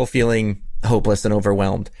about people feeling hopeless and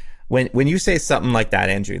overwhelmed, when you say something like that,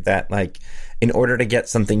 Andrew, that like in order to get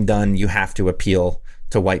something done, you have to appeal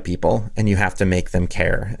to white people and you have to make them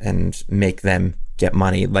care and make them get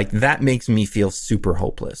money, like that makes me feel super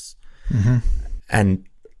hopeless. Mm-hmm. And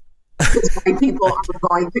White people are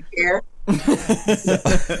going to care.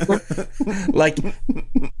 like,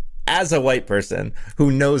 as a white person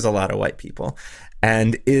who knows a lot of white people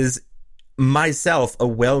and is myself a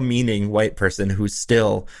well-meaning white person who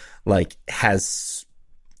still like has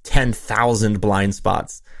 10,000 blind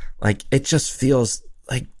spots, like it just feels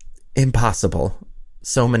like impossible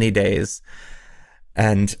so many days.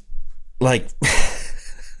 And like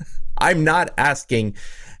I'm not asking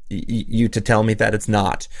you to tell me that it's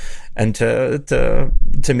not, and to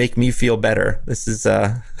make me feel better. This is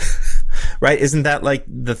right? Isn't that like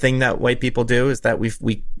the thing that white people do? Is that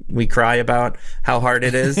we cry about how hard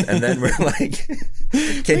it is, and then we're like,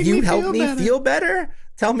 "Can you help me feel better?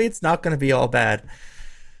 Tell me it's not going to be all bad."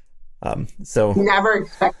 So Never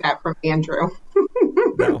expect that from Andrew.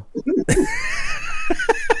 no.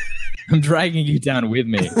 I'm dragging you down with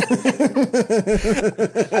me. I've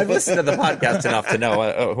listened to the podcast enough to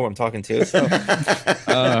know who I'm talking to. So.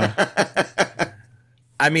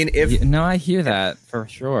 I mean, if No, I hear that for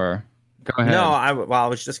sure. Go ahead. no, I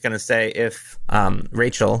was just gonna say if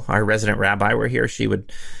Rachel, our resident rabbi, were here, she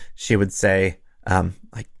would say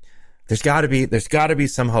like there's got to be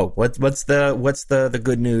some hope. What's the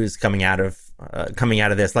good news coming out of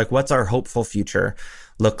this? Like, what's our hopeful future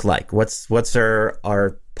look like? What's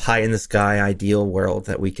our pie in the sky ideal world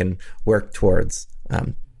that we can work towards?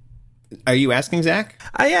 Are you asking, Zach?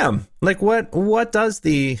 I am. Like, what does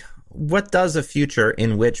a future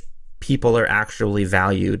in which people are actually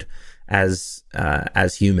valued as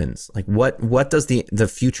humans, like what does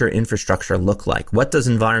the future infrastructure look like? What does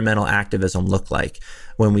environmental activism look like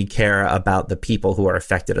when we care about the people who are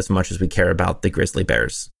affected as much as we care about the grizzly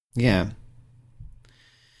bears? Yeah.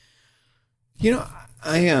 You know,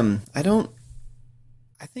 I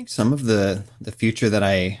think some of the future that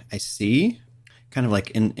I see kind of like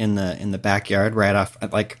in the backyard right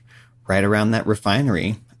around that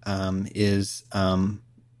refinery is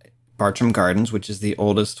Bartram Gardens, which is the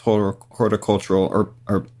oldest horticultural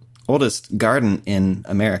or oldest garden in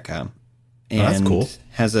America. and that's cool.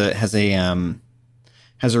 has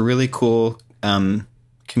a really cool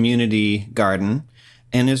community garden,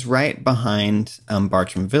 and is right behind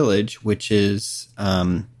Bartram Village, which is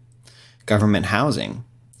government housing,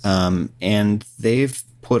 and they've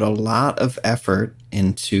put a lot of effort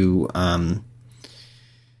into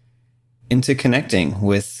connecting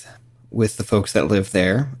with the folks that live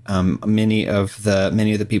there. Many of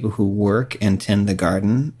the people who work and tend the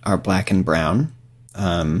garden are Black and brown.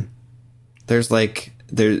 There's been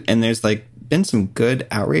some good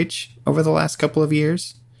outreach over the last couple of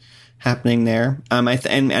years happening there. I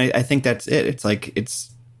think that's it.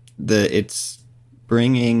 It's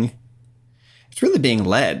really being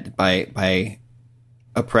led by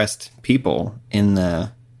oppressed people in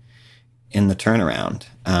the turnaround.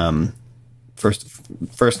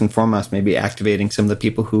 First and foremost, maybe activating some of the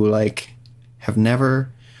people who have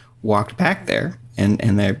never walked back there,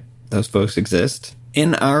 and those folks exist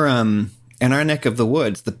in our neck of the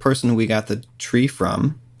woods. The person we got the tree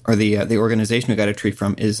from, or the organization we got a tree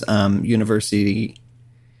from, is UC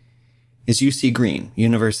Green,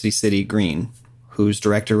 University City Green, whose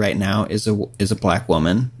director right now is a Black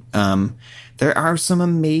woman. There are some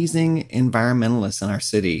amazing environmentalists in our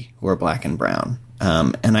city who are Black and brown,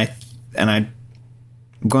 and I'm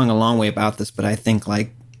going a long way about this, but I think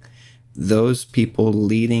those people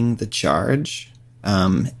leading the charge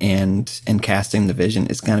and casting the vision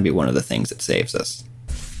is going to be one of the things that saves us.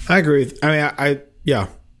 I agree.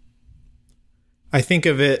 I think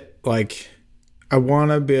of it like I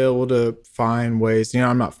want to be able to find ways.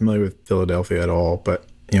 I'm not familiar with Philadelphia at all, but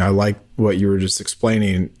I like what you were just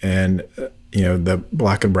explaining, and the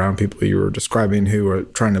Black and brown people you were describing who are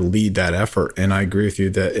trying to lead that effort. And I agree with you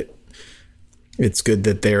that it's good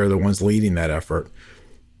that they're the ones leading that effort.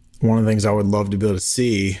 One of the things I would love to be able to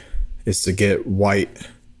see is to get white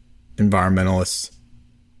environmentalists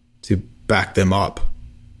to back them up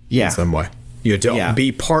in some way.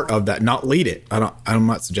 Be part of that, not lead it. I'm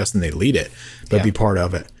not suggesting they lead it, but be part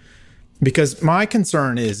of it. Because my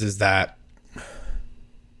concern is that,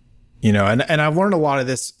 and I've learned a lot of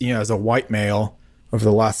this, as a white male over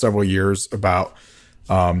the last several years about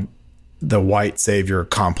the white savior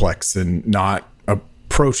complex and not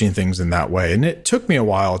approaching things in that way. And it took me a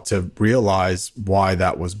while to realize why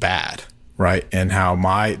that was bad, right? And how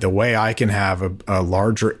the way I can have a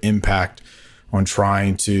larger impact on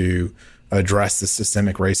trying to address the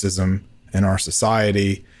systemic racism in our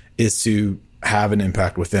society is to have an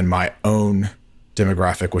impact within my own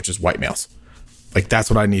demographic, which is white males. That's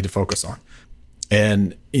what I need to focus on.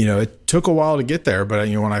 And, it took a while to get there, but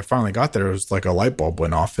when I finally got there, it was like a light bulb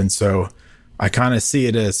went off. And so I kind of see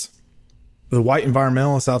it as the white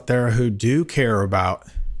environmentalists out there who do care about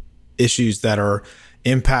issues that are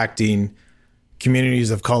impacting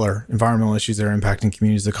communities of color, environmental issues that are impacting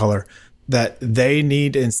communities of color, that they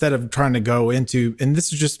need, instead of trying to go into, and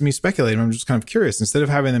this is just me speculating, I'm just kind of curious, instead of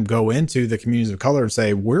having them go into the communities of color and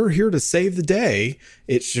say, we're here to save the day,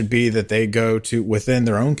 it should be that they go to within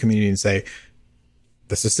their own community and say,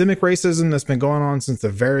 the systemic racism that's been going on since the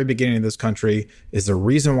very beginning of this country is the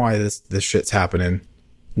reason why this shit's happening.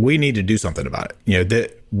 We need to do something about it.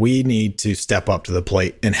 That we need to step up to the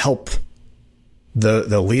plate and help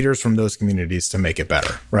the leaders from those communities to make it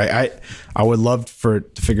better. Right. I would love to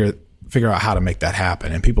figure out how to make that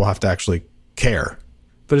happen, and people have to actually care.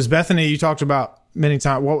 But as Bethany, you talked about many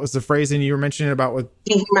times, what was the phrasing you were mentioning about with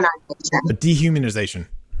dehumanization?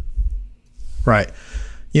 Right.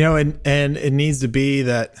 And it needs to be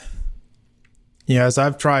that, as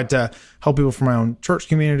I've tried to help people from my own church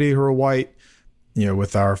community who are white,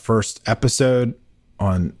 with our first episode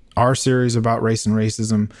on our series about race and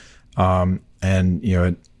racism, and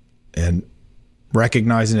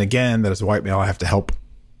recognizing again that as a white male, I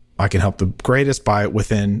can help the greatest by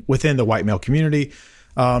within the white male community,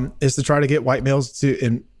 is to try to get white males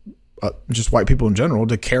and just white people in general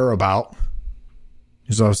to care about,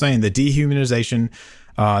 as I was saying, the dehumanization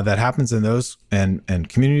that happens in those and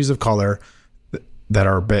communities of color that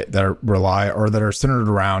are centered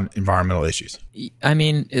around environmental issues. I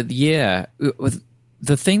mean, the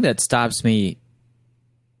thing that stops me,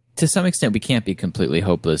 to some extent, we can't be completely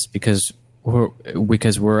hopeless because we're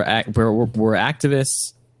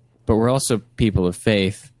activists, but we're also people of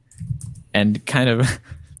faith, and kind of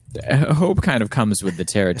hope kind of comes with the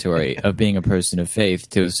territory of being a person of faith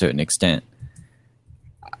to a certain extent.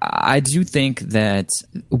 I do think that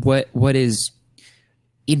what is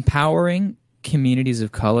empowering communities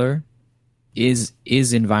of color is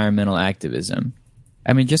environmental activism.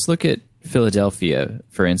 I mean, just look at Philadelphia,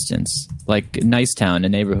 for instance, like Nicetown, a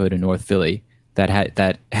neighborhood in North Philly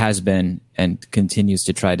that has been and continues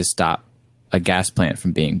to try to stop a gas plant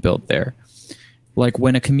from being built there. Like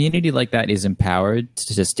when a community like that is empowered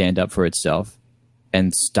to stand up for itself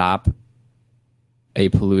and stop a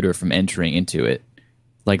polluter from entering into it,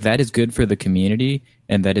 like that is good for the community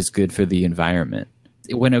and that is good for the environment.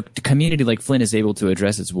 When a community like Flint is able to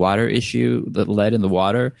address its water issue, the lead in the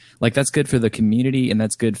water, like that's good for the community and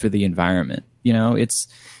that's good for the environment. You know, it's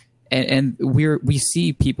and we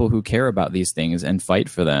see people who care about these things and fight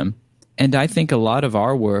for them. And I think a lot of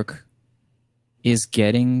our work is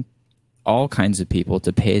getting all kinds of people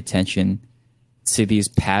to pay attention to these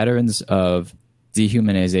patterns of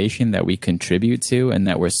dehumanization that we contribute to and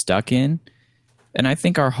that we're stuck in. And I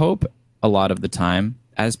think our hope a lot of the time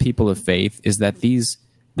as people of faith is that this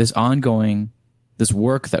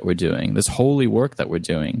work that we're doing, this holy work that we're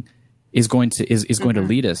doing is going to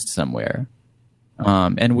lead us somewhere.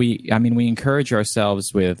 And we encourage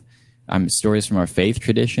ourselves with stories from our faith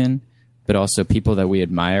tradition, but also people that we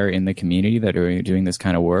admire in the community that are doing this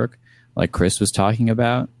kind of work, like Chris was talking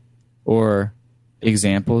about, or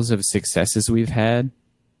examples of successes we've had.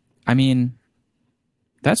 I mean,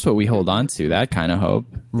 that's what we hold on to, that kind of hope.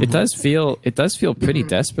 Mm-hmm. It does feel pretty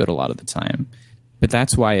desperate a lot of the time, but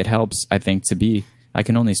that's why it helps, I think, I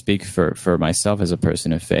can only speak for myself as a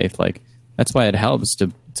person of faith. Like, that's why it helps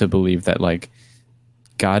to believe that, like,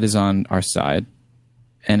 God is on our side,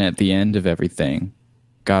 and at the end of everything,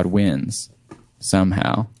 God wins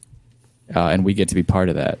somehow, and we get to be part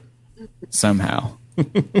of that somehow.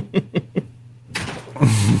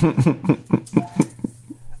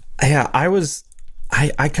 Yeah,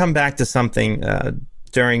 I come back to something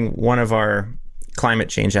during one of our climate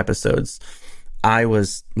change episodes. I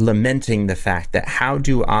was lamenting the fact that how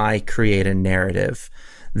do I create a narrative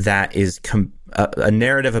that is a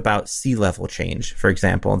narrative about sea level change, for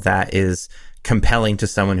example, that is compelling to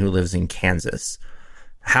someone who lives in Kansas?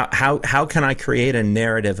 How can I create a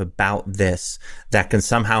narrative about this that can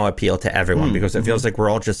somehow appeal to everyone? Because it feels like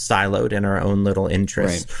we're all just siloed in our own little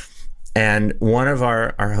interests. Right. And one of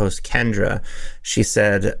our hosts, Kendra, she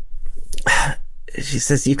says,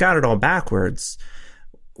 you've got it all backwards.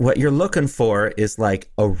 What you're looking for is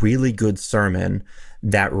like a really good sermon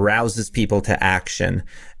that rouses people to action,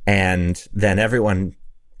 and then everyone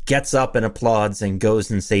gets up and applauds and goes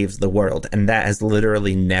and saves the world. And that has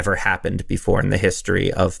literally never happened before in the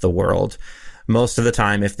history of the world. Most of the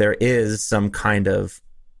time, if there is some kind of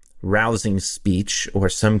rousing speech or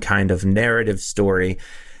some kind of narrative story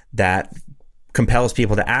that compels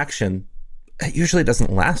people to action, it usually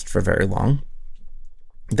doesn't last for very long.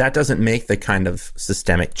 That doesn't make the kind of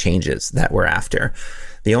systemic changes that we're after.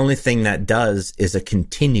 The only thing that does is a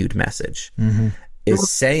continued message. Mm-hmm.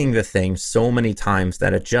 Is saying the thing so many times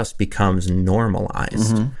that it just becomes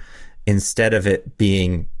normalized, instead of it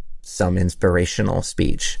being some inspirational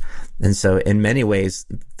speech. And so in many ways,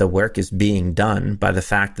 the work is being done by the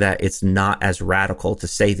fact that it's not as radical to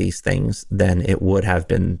say these things than it would have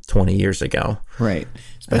been 20 years ago. Right.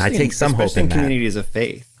 And I take some hope in that. Communities of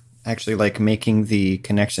faith, actually, like making the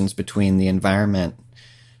connections between the environment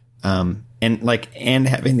and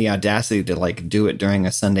having the audacity to like do it during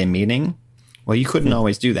a Sunday meeting. Well, you couldn't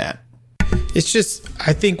always do that. It's just,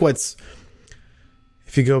 I think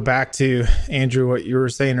if you go back to, Andrew, what you were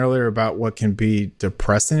saying earlier about what can be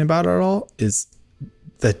depressing about it all is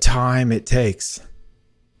the time it takes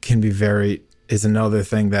is another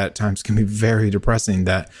thing that at times can be very depressing.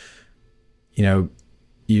 That,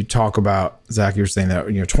 you talk about, Zach, you're saying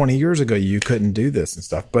that, 20 years ago, you couldn't do this and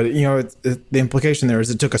stuff. But, the implication there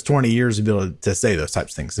is it took us 20 years to be able to say those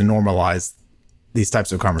types of things and normalize these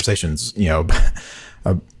types of conversations. It's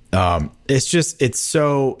just,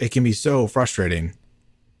 it can be so frustrating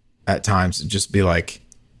at times to just be like,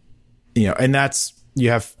 and that's, you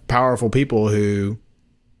have powerful people who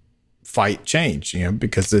fight change,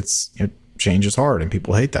 because it's, change is hard and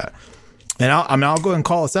people hate that. And I'll go and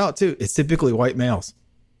call us out too. It's typically white males.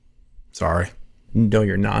 Sorry. No,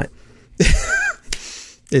 you're not.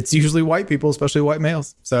 It's usually white people, especially white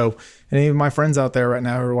males. So any of my friends out there right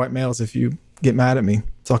now who are white males, if you get mad at me,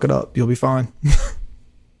 suck it up. You'll be fine.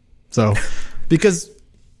 So, because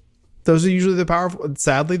those are usually the powerful.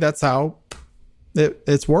 Sadly, that's how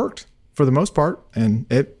it's worked for the most part. And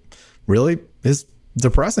it really is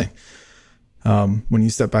depressing when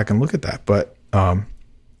you step back and look at that. But, I'm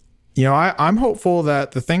hopeful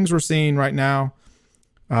that the things we're seeing right now,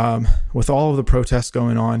 with all of the protests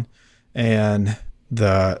going on and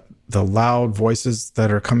the loud voices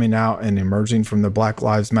that are coming out and emerging from the Black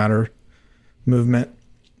Lives Matter movement,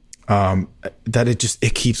 that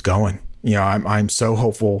it keeps going. I'm so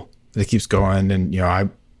hopeful that it keeps going, and I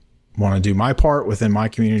want to do my part within my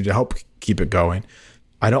community to help keep it going.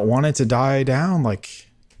 I don't want it to die down like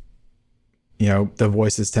the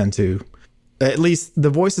voices tend to. at least the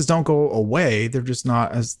voices don't go away. They're just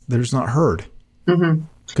not heard.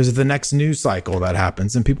 Because of the next news cycle that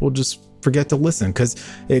happens, and people just forget to listen because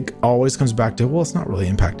it always comes back to, well, it's not really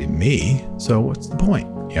impacting me. So what's the point?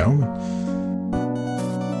 You know?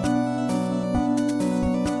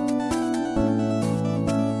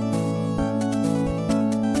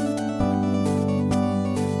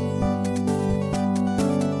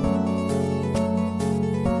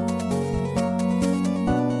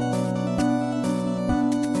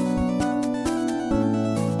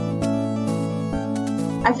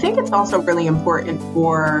 I think it's also really important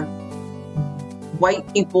for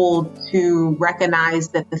white people to recognize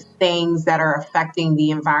that the things that are affecting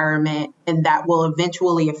the environment and that will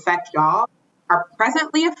eventually affect y'all are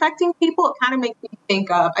presently affecting people. It kind of makes me think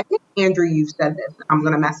of, I think, Andrew, you've said this, I'm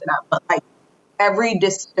going to mess it up, but like every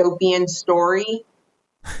dystopian story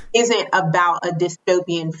isn't about a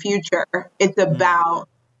dystopian future. It's about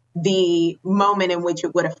the moment in which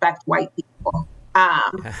it would affect white people.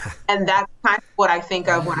 And that's kind of what I think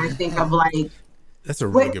of when I think of like. That's a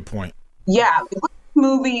really good point. Yeah. What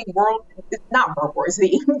movie it's not World War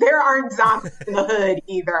Z. There aren't zombies in the hood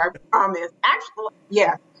either, I promise. Actually,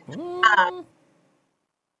 yeah.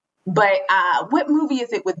 But what movie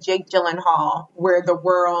is it with Jake Gyllenhaal where the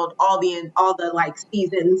world, all the like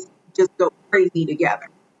seasons just go crazy together?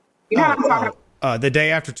 You know what I'm talking about? The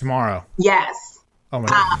Day After Tomorrow. Yes. Oh my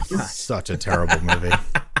God. Such a terrible movie.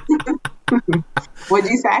 What'd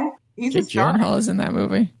you say? He's Jake Gyllenhaal is in that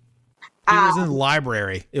movie. He was in the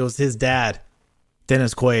library. It was his dad,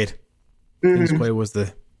 Dennis Quaid. Dennis Quaid was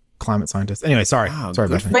the climate scientist. Anyway, sorry,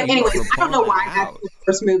 Bethany. But anyway, I don't know why that's the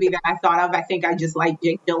first movie that I thought of. I think I just like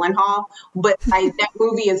Jake Gyllenhaal. But that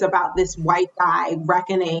movie is about this white guy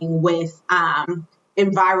reckoning with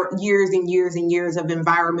years and years and years of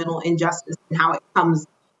environmental injustice and how it comes,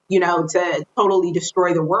 to totally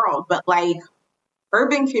destroy the world. But like,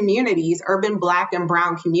 urban Black and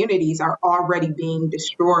brown communities are already being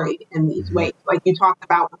destroyed in these ways. Like you talked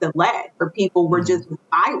about with the lead, where people were just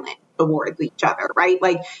violent towards each other, right?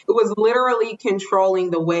 Like it was literally controlling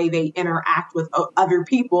the way they interact with other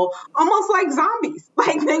people, almost like zombies.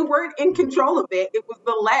 Like they weren't in control of it. It was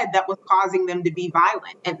the lead that was causing them to be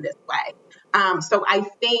violent in this way. So I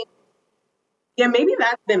think, maybe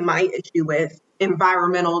that's been my issue with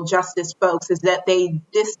environmental justice folks, is that they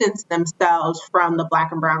distance themselves from the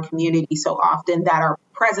Black and brown community so often that are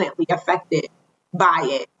presently affected by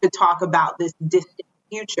it to talk about this distant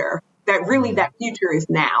future, that really that future is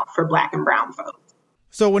now for Black and brown folks.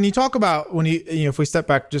 So when you talk about, if we step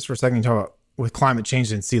back just for a second, you talk about with climate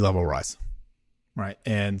change and sea level rise, right?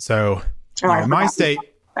 And so in my state,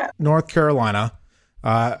 North Carolina,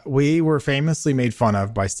 we were famously made fun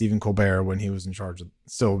of by Stephen Colbert when he was in charge of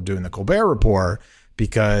still doing the Colbert Report,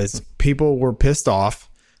 because people were pissed off.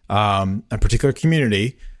 A particular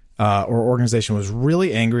community or organization was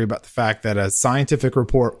really angry about the fact that a scientific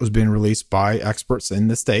report was being released by experts in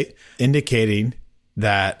the state indicating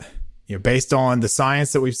that, based on the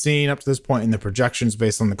science that we've seen up to this point and the projections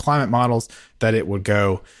based on the climate models, that it would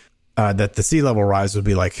go, that the sea level rise would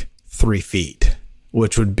be like 3 feet,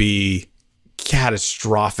 which would be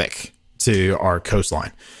catastrophic to our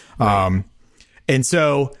coastline. Right. And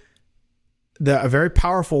so a very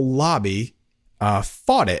powerful lobby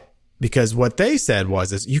fought it, because what they said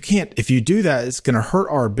is you can't, if you do that, it's going to hurt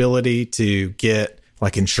our ability to get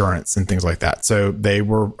like insurance and things like that. So they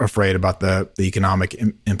were afraid about the economic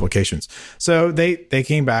implications. So they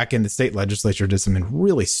came back, and the state legislature did something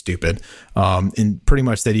really stupid, and pretty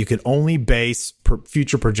much said you could only base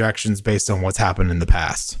future projections based on what's happened in the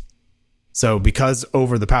past. So because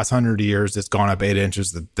over the past 100 years, it's gone up 8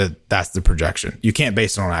 inches, that's the projection. You can't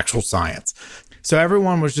base it on actual science. So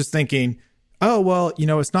everyone was just thinking, oh, well,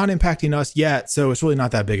 it's not impacting us yet, so it's really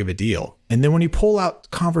not that big of a deal. And then when you pull out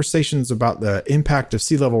conversations about the impact of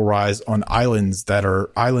sea level rise on island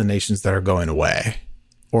nations that are going away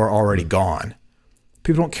or already gone,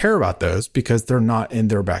 people don't care about those because they're not in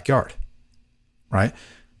their backyard, right?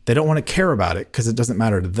 They don't want to care about it because it doesn't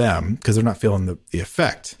matter to them because they're not feeling the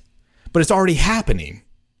effect. But it's already happening.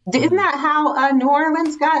 Isn't that how New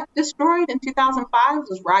Orleans got destroyed in 2005? It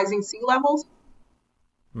was rising sea levels.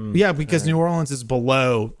 Yeah, because New Orleans is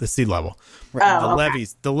below the sea level.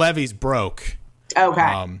 The levees broke.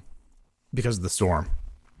 Okay. Because of the storm.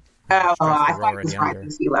 I thought it was rising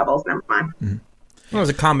sea levels. Never mind. Well, it was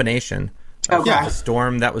a combination. A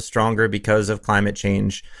storm that was stronger because of climate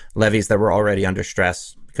change, levees that were already under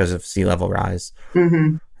stress because of sea level rise.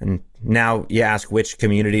 Mm-hmm. And now you ask which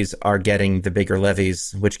communities are getting the bigger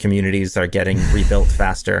levees, which communities are getting rebuilt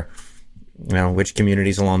faster, which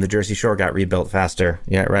communities along the Jersey Shore got rebuilt faster.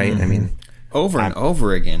 Yeah, right. Mm-hmm. I mean, Over and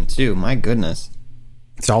over again, too. My goodness.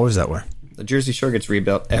 It's always that way. The Jersey Shore gets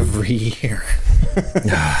rebuilt every year.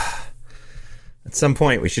 At some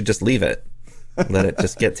point, we should just leave it. Let it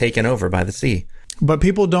just get taken over by the sea. But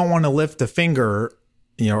people don't want to lift a finger,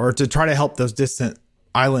 or to try to help those distant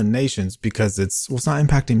island nations because it's not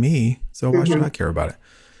impacting me. So why should I care about it?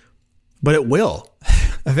 But it will.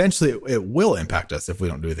 Eventually, it will impact us if we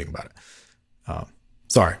don't do anything about it.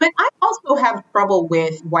 Sorry. But I also have trouble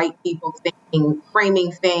with white people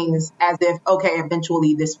framing things as if, okay,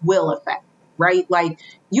 eventually this will affect, right? Like,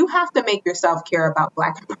 you have to make yourself care about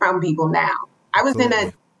Black and brown people now. I was in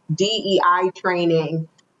a DEI training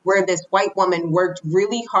where this white woman worked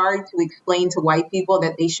really hard to explain to white people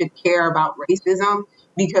that they should care about racism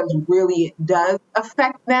because really it does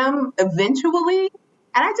affect them eventually.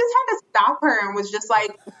 And I just had to stop her and was just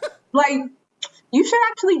like, you should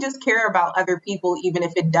actually just care about other people even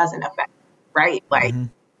if it doesn't affect you, right? Like,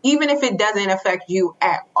 even if it doesn't affect you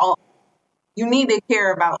at all, you need to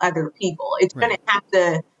care about other people. It's going to have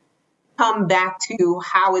to come back to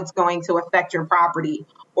how it's going to affect your property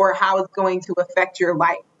or how it's going to affect your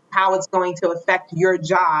life, how it's going to affect your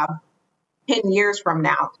job 10 years from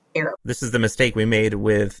now. This is the mistake we made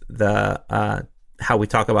with the how we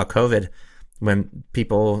talk about COVID when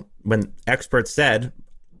experts said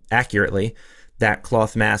accurately that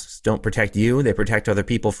cloth masks don't protect you, they protect other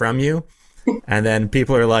people from you. And then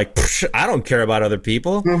people are like, I don't care about other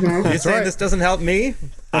people. You're saying this doesn't help me?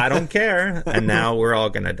 I don't care. And now we're all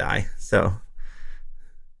going to die. So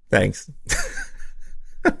thanks.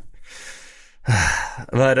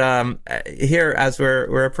 But here, as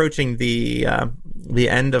we're approaching the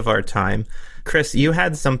end of our time, Chris, you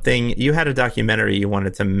had a documentary you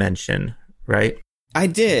wanted to mention, right? I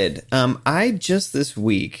did. I just this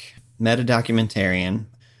week met a documentarian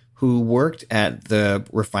who worked at the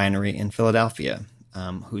refinery in Philadelphia,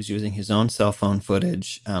 who's using his own cell phone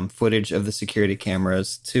footage of the security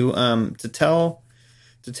cameras to tell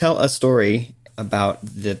a story about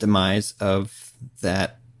the demise of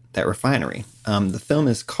that refinery. The film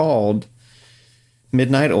is called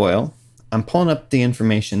Midnight Oil. I'm pulling up the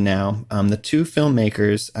information now. The two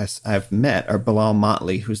filmmakers I've met are Bilal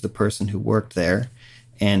Motley, who's the person who worked there,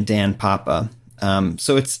 and Dan Papa.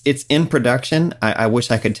 So it's in production. I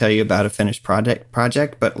wish I could tell you about a finished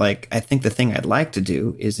project, but I think the thing I'd like to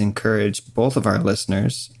do is encourage both of our groups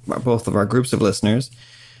of listeners,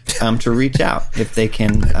 to reach out if they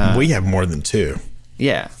can. We have more than two.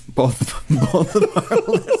 Yeah, both of our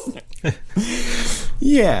listeners.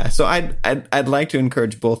 Yeah, so I'd like to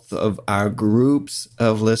encourage both of our groups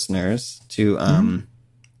of listeners to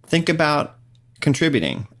think about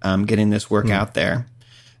contributing, getting this work out there.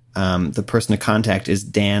 The person to contact is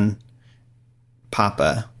Dan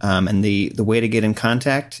Papa, and the way to get in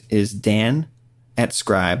contact is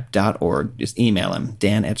dan@scribe.org. Just email him,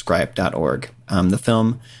 dan@scribe.org. The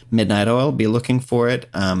film Midnight Oil, be looking for it.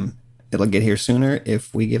 It'll get here sooner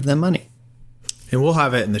if we give them money. And we'll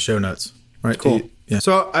have it in the show notes. Right? Cool. Yeah.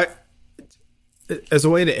 So as a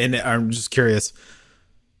way to end it, I'm just curious,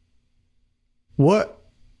 what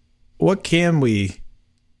can we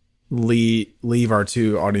leave our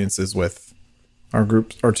two audiences with, our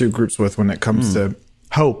two groups with, when it comes to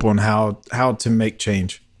hope on how to make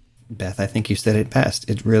change? Beth, I think you said it best.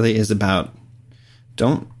 It really is about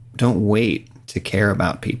don't wait to care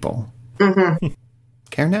about people.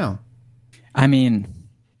 Care now. I mean,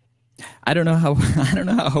 I don't know how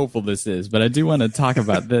hopeful this is, but I do want to talk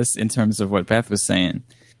about this in terms of what Beth was saying.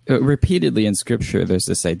 Repeatedly in Scripture, there's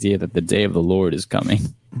this idea that the day of the Lord is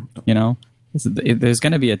coming. There's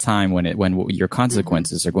going to be a time when your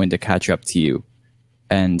consequences are going to catch up to you,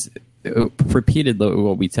 and repeatedly,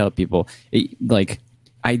 what we tell people,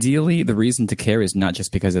 ideally, the reason to care is not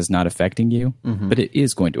just because it's not affecting you, but it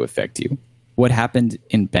is going to affect you. What happened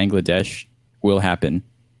in Bangladesh will happen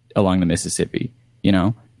along the Mississippi.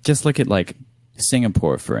 Just look at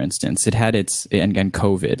Singapore, for instance. It had and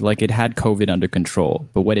COVID. It had COVID under control,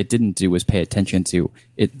 but what it didn't do was pay attention to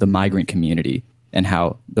the migrant community and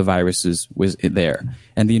how the virus was there.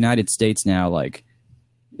 And the United States now,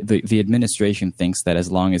 the administration thinks that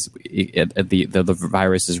as long as the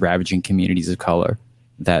virus is ravaging communities of color,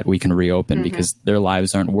 that we can reopen because their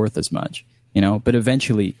lives aren't worth as much. But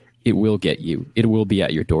eventually it will get you. It will be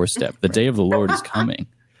at your doorstep. The day of the Lord is coming.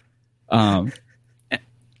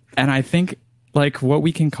 And I think what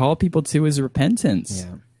we can call people to is repentance.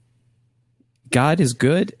 Yeah. God is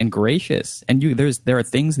good and gracious, and there are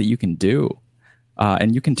things that you can do,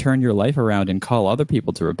 and you can turn your life around and call other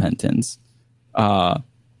people to repentance. And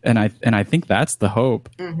I think that's the hope.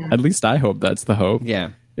 At least I hope that's the hope. Yeah,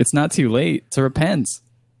 it's not too late to repent.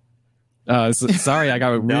 Sorry, I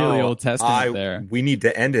got a really Old Testament there. We need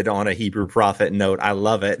to end it on a Hebrew prophet note. I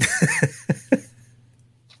love it.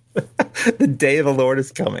 The day of the Lord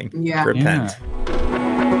is coming. Yeah. Repent. Yeah.